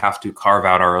Baptists, we have to carve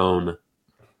out our own.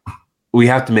 We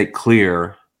have to make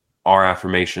clear our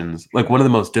affirmations. Like one of the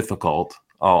most difficult,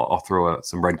 I'll throw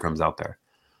some breadcrumbs out there.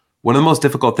 One of the most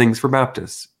difficult things for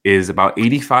Baptists is about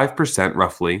 85%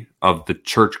 roughly of the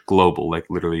church global, like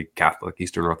literally Catholic,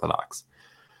 Eastern Orthodox.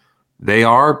 They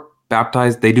are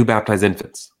baptized. They do baptize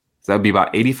infants. So that would be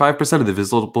about 85% of the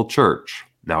visible church.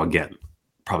 Now, again,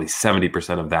 probably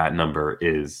 70% of that number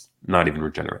is not even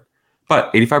regenerate.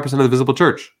 But 85% of the visible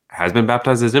church has been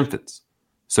baptized as infants.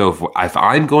 So if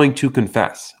I'm going to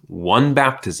confess one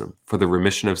baptism for the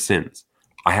remission of sins,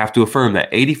 I have to affirm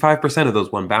that 85% of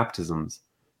those one baptisms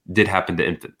did happen to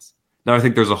infants. Now, I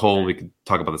think there's a whole, and we can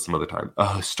talk about this some other time,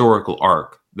 a historical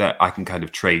arc that I can kind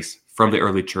of trace from the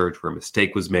early church where a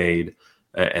mistake was made.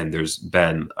 And there's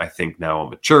been, I think, now a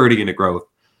maturity and a growth.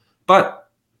 But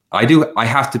I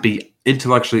have to be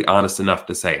intellectually honest enough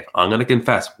to say, if I'm going to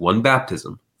confess one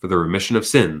baptism for the remission of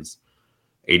sins,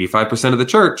 85% of the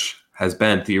church has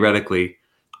been theoretically,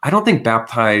 I don't think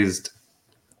baptized,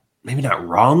 maybe not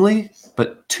wrongly,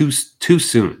 but too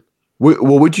soon.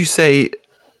 Well, would you say,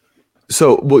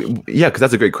 yeah, because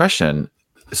that's a great question.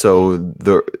 So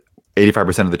the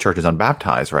 85% of the church is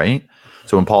unbaptized, right?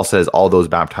 So when Paul says all those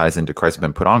baptized into Christ have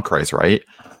been put on Christ, right?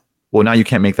 Well, now you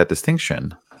can't make that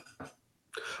distinction.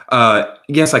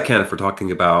 Yes, I can if we're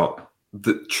talking about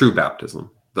the true baptism,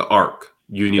 the ark,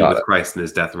 union with Christ in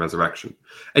his death and resurrection.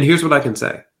 And here's what I can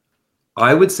say.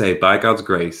 I would say, by God's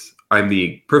grace, I'm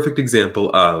the perfect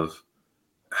example of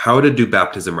how to do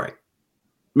baptism right.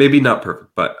 Maybe not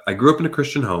perfect, but I grew up in a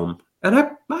Christian home, And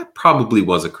I probably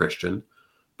was a Christian,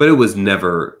 but it was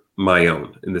never my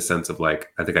own in the sense of like,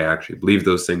 I think I actually believed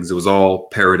those things. It was all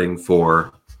parroting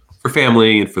for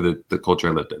family and for the culture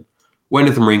I lived in. Went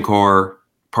to the Marine Corps,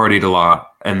 partied a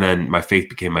lot, and then my faith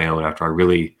became my own after I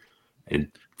really, and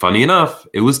funny enough,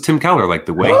 it was Tim Keller, like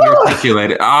the way he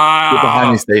articulated. Get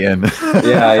behind me, Satan.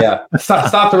 Yeah.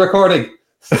 Stop the recording.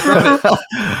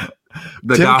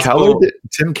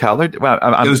 Tim Keller.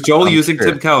 Wow, it was Joel using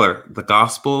Tim Keller. The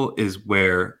gospel is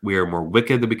where we are more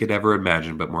wicked than we could ever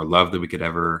imagine, but more loved than we could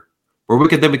ever. More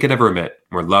wicked than we could ever admit.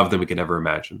 More loved than we could ever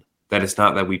imagine. That it's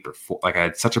not that we perform. Like I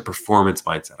had such a performance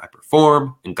mindset. I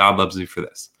perform, and God loves me for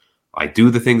this. I do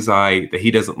the things that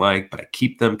He doesn't like, but I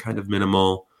keep them kind of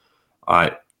minimal.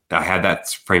 I had that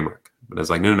framework, but I was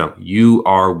like, no, you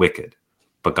are wicked,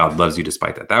 but God loves you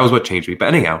despite that. That was what changed me.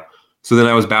 But anyhow, so then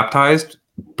I was baptized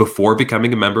before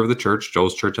becoming a member of the church,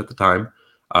 Joel's church at the time.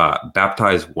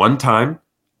 Baptized one time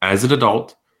as an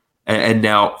adult, and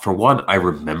now for one, I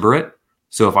remember it.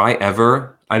 So if I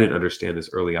didn't understand this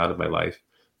early on in my life,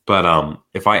 but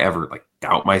if I ever like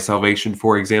doubt my salvation,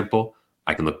 for example,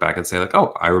 I can look back and say like,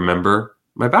 oh, I remember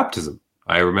my baptism.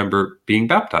 I remember being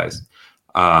baptized.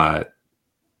 That's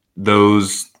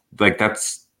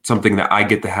something that I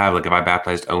get to have. Like if I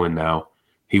baptized Owen now,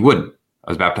 he wouldn't.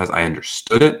 I was baptized. I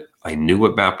understood it. I knew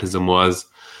what baptism was.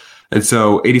 And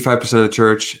so 85% of the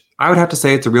church, I would have to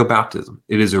say it's a real baptism.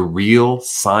 It is a real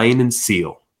sign and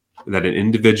seal that an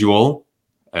individual,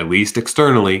 at least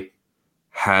externally,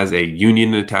 has a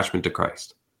union and attachment to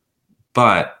Christ.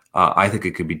 But I think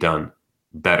it could be done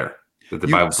better. That the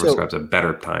Bible prescribes a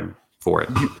better time for it.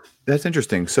 That's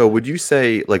interesting. So would you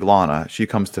say, like Lana, she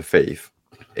comes to faith,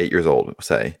 8 years old,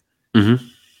 say.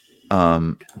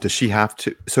 Mm-hmm. Does she have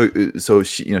to? So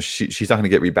she, she's not going to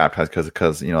get rebaptized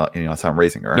because that's how I'm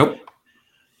raising her. Nope.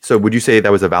 So would you say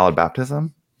that was a valid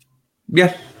baptism?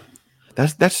 Yeah.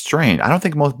 That's strange. I don't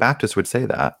think most Baptists would say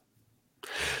that.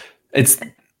 It's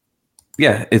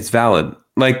valid.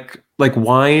 Like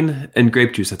wine and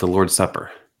grape juice at the Lord's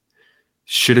Supper.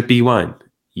 Should it be wine?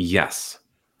 Yes.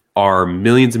 Are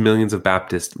millions and millions of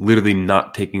Baptists literally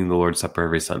not taking the Lord's Supper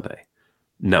every Sunday?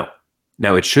 No.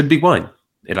 Now it should be wine.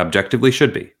 It objectively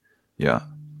should be. Yeah.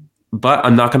 But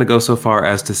I'm not going to go so far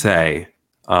as to say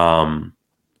that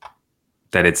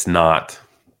it's not.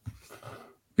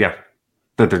 Yeah.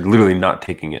 That they're literally not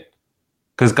taking it.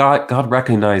 Because God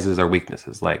recognizes our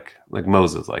weaknesses, like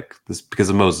Moses, like this, because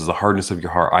of Moses, the hardness of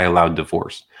your heart, I allowed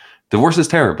divorce. Divorce is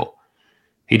terrible.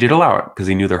 He did allow it because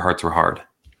he knew their hearts were hard.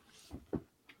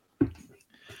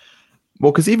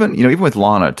 Well, because even with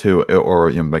Lana too,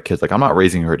 or my kids, like I'm not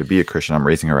raising her to be a Christian. I'm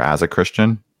raising her as a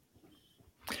Christian.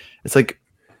 It's like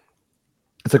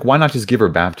why not just give her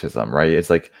baptism, right? It's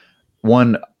like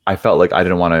one, I felt like I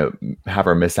didn't want to have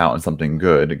her miss out on something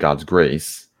good, God's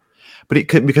grace. But it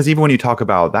could, because even when you talk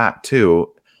about that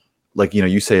too, like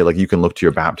you say like you can look to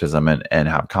your baptism and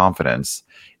have confidence.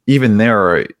 Even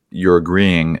there, you're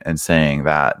agreeing and saying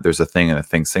that there's a thing and a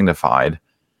thing signified.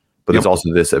 But there's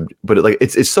also this, but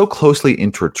it's so closely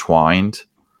intertwined.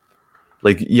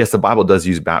 Like, yes, the Bible does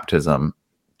use baptism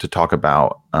to talk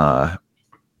about, what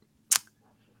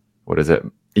is it?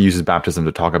 It uses baptism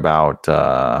to talk about,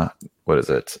 what is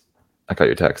it? I got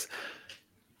your text.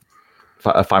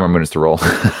 5 more minutes to roll.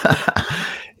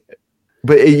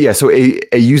 But so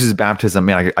it uses baptism.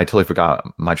 Man, I totally forgot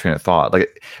my train of thought.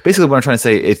 Like basically what I'm trying to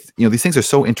say is, these things are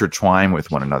so intertwined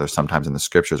with one another sometimes in the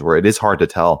scriptures where it is hard to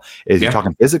tell. Is you're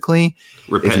talking physically?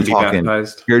 Repent and be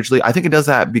baptized. Spiritually? I think it does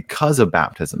that because of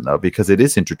baptism though, because it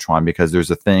is intertwined, because there's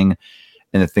a thing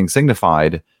and a thing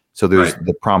signified. So there's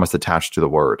the promise attached to the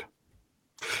word.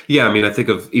 Yeah. I mean, I think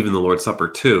of even the Lord's Supper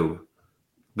too,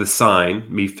 the sign,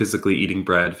 me physically eating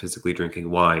bread, physically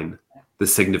drinking wine, the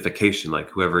signification,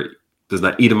 like whoever does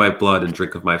not eat of my blood and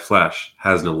drink of my flesh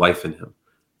has no life in him.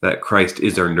 That Christ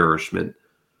is our nourishment.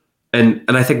 And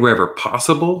I think wherever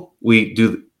possible, we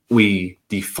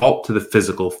default to the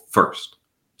physical first.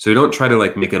 So we don't try to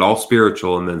like make it all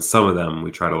spiritual, and then some of them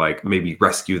we try to like maybe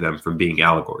rescue them from being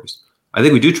allegories. I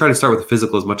think we do try to start with the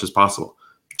physical as much as possible.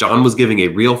 John was giving a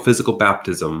real physical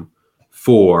baptism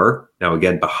now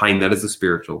again, behind that is the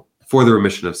spiritual, for the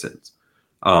remission of sins.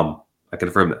 I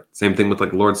confirm that. Same thing with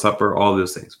like Lord's Supper, all of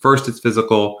those things. First, it's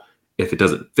physical. If it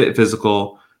doesn't fit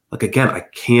physical, like again, I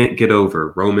can't get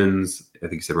over Romans, I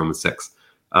think you said Romans 6.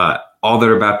 All that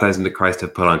are baptized into Christ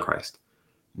have put on Christ.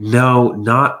 No,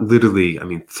 not literally. I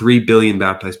mean, 3 billion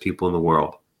baptized people in the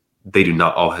world. They do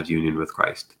not all have union with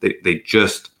Christ. They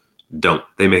just don't.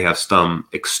 They may have some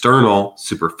external,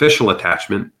 superficial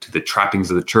attachment to the trappings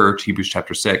of the church. Hebrews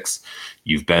chapter 6.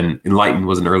 You've been enlightened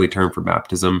was an early term for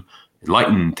baptism.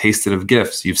 Enlightened, tasted of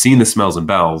gifts. You've seen the smells and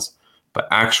bells, But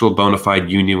actual bona fide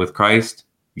union with Christ,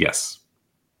 yes.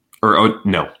 Or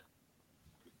no.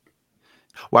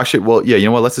 Well, actually, yeah, you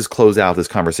know what? Let's just close out this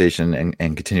conversation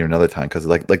and continue another time, because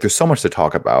like there's so much to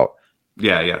talk about.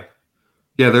 Yeah,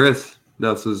 there is.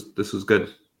 No, this was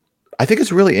good. I think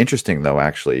it's really interesting, though.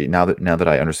 Actually, now that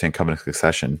I understand covenant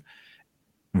succession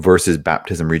versus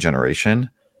baptism regeneration,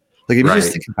 like if you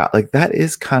just think about, like, that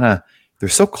is kind of, they're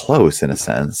so close in a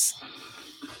sense.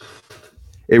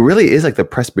 It really is like the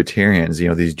Presbyterians,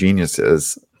 these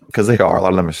geniuses, because they are. A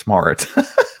lot of them are smart.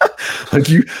 Like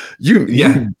you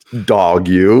dog,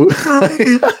 you.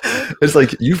 It's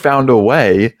like you found a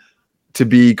way to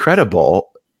be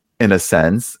credible in a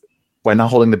sense by not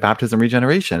holding the baptism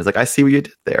regeneration. It's like, I see what you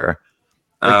did there.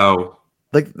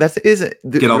 Like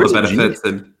get all the benefits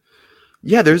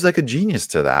yeah, there's like a genius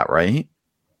to that, right?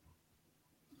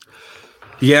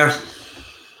 Yeah.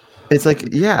 It's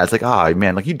like, oh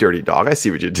man, like, you dirty dog, I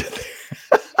see what you did there.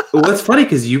 Well, it's funny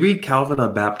because you read Calvin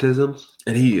on baptism,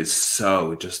 and he is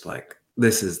so just like,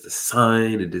 this is the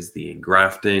sign, it is the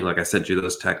engrafting. Like I sent you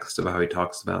those texts about how he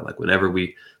talks about, like, whenever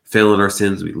we fail in our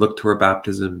sins, we look to our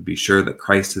baptism, be sure that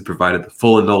Christ has provided the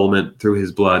full annulment through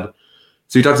his blood.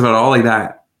 So he talks about all like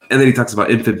that. And then he talks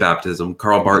about infant baptism.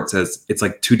 Karl Barth says it's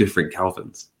like two different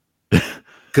Calvins.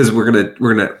 Because we're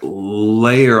gonna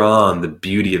layer on the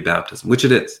beauty of baptism, which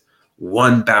it is.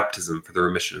 One baptism for the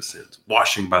remission of sins,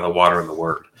 washing by the water and the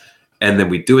word. And then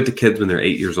we do it to kids when they're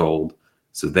 8 years old,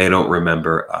 so they don't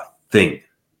remember a thing.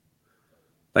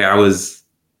 Like I don't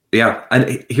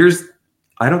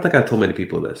think I told many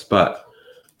people this, but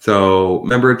so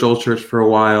member at Joel's church for a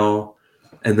while,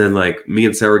 and then like me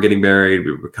and Sarah were getting married,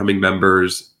 we were becoming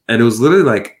members, and it was literally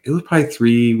like, it was probably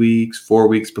 3 weeks, 4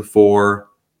 weeks before,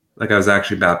 like, I was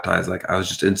actually baptized. Like, I was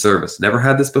just in service. Never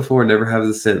had this before, never had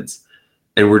this since.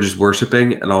 And we're just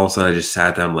worshiping, and all of a sudden I just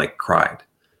sat down and like cried.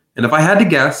 And if I had to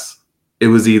guess, it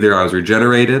was either I was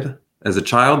regenerated as a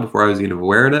child before I was even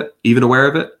aware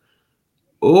of it,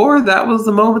 or that was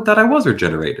the moment that I was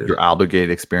regenerated. Your Aldergate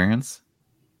experience?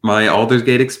 My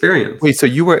Aldersgate experience. Wait, so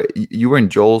you were in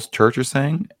Joel's church, you're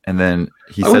saying? And then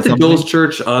I went to Joel's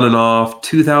church on and off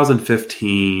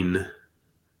 2015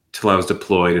 till I was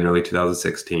deployed in early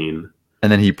 2016.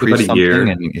 And then he preached something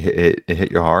and it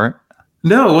hit your heart?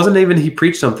 No, it wasn't even he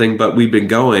preached something, but we'd been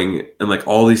going, and like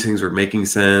all these things were making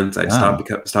sense. I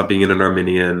stopped being an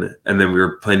Arminian, and then we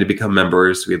were planning to become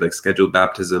members. We had like scheduled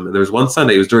baptism, and there was one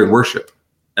Sunday, it was during worship,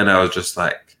 and I was just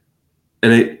like,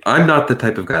 I'm not the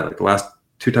type of guy, like the last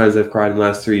 2 times I've cried in the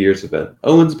last 3 years have been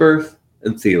Owen's birth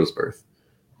and Theo's birth.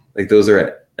 Like those are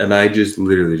it. And I just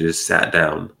literally just sat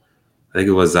down. I think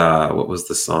it was, what was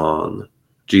the song?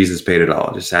 Jesus Paid It All.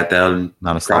 I just sat down and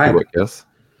not a sloppy wet kiss.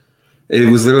 It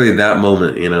was literally that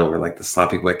moment, where like the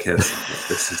sloppy wet kiss.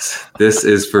 This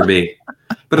is for me.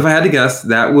 But if I had to guess,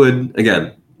 that would,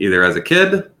 again, either as a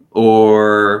kid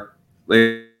or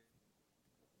like,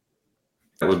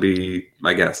 that would be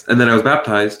my guess. And then I was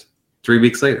baptized 3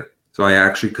 weeks later. So I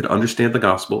actually could understand the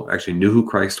gospel, actually knew who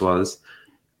Christ was,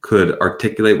 could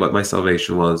articulate what my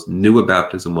salvation was, knew what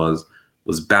baptism was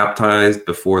baptized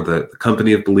before the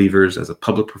company of believers as a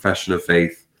public profession of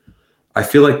faith. I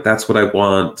feel like that's what I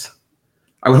want.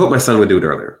 I would hope my son would do it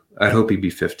earlier. I'd hope he'd be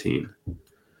 15.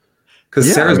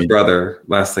 Because Sarah's brother,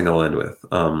 last thing I'll end with,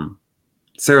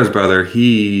 Sarah's brother,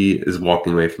 he is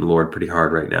walking away from the Lord pretty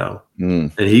hard right now.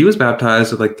 And he was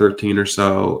baptized at like 13 or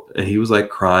so, and he was like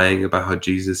crying about how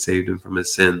Jesus saved him from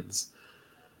his sins.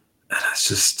 And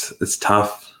it's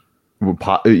tough.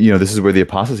 This is where the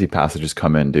apostasy passages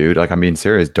come in, dude. Like,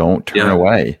 Sarah's, don't turn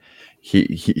away. He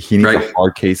needs a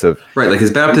hard case of... Right, like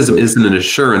his baptism isn't an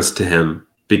assurance to him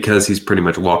because he's pretty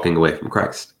much walking away from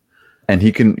Christ. And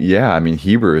he can,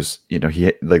 Hebrews,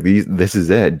 this is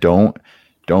it. Don't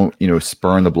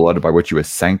spurn the blood by which you are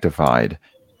sanctified.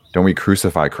 Don't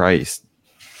re-crucify Christ.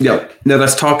 Yeah. Now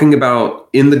that's talking about,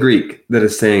 in the Greek, that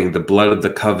is saying the blood of the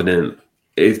covenant.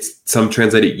 It's some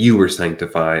translated, you were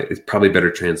sanctified. It's probably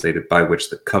better translated by which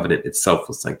the covenant itself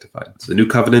was sanctified. So the new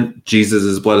covenant,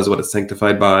 Jesus' blood is what it's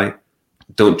sanctified by.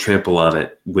 Don't trample on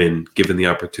it when given the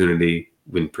opportunity,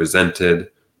 when presented,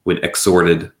 when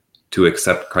exhorted to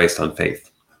accept Christ on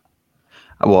faith.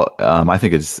 Well, I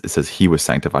think it says he was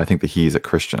sanctified. I think that he is a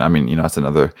Christian. that's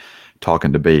another talk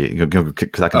and debate.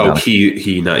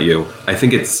 He, not you. I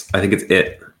think it's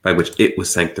it by which it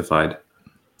was sanctified.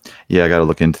 Yeah, I got to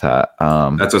look into that.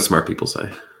 That's what smart people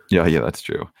say. Yeah, that's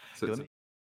true. So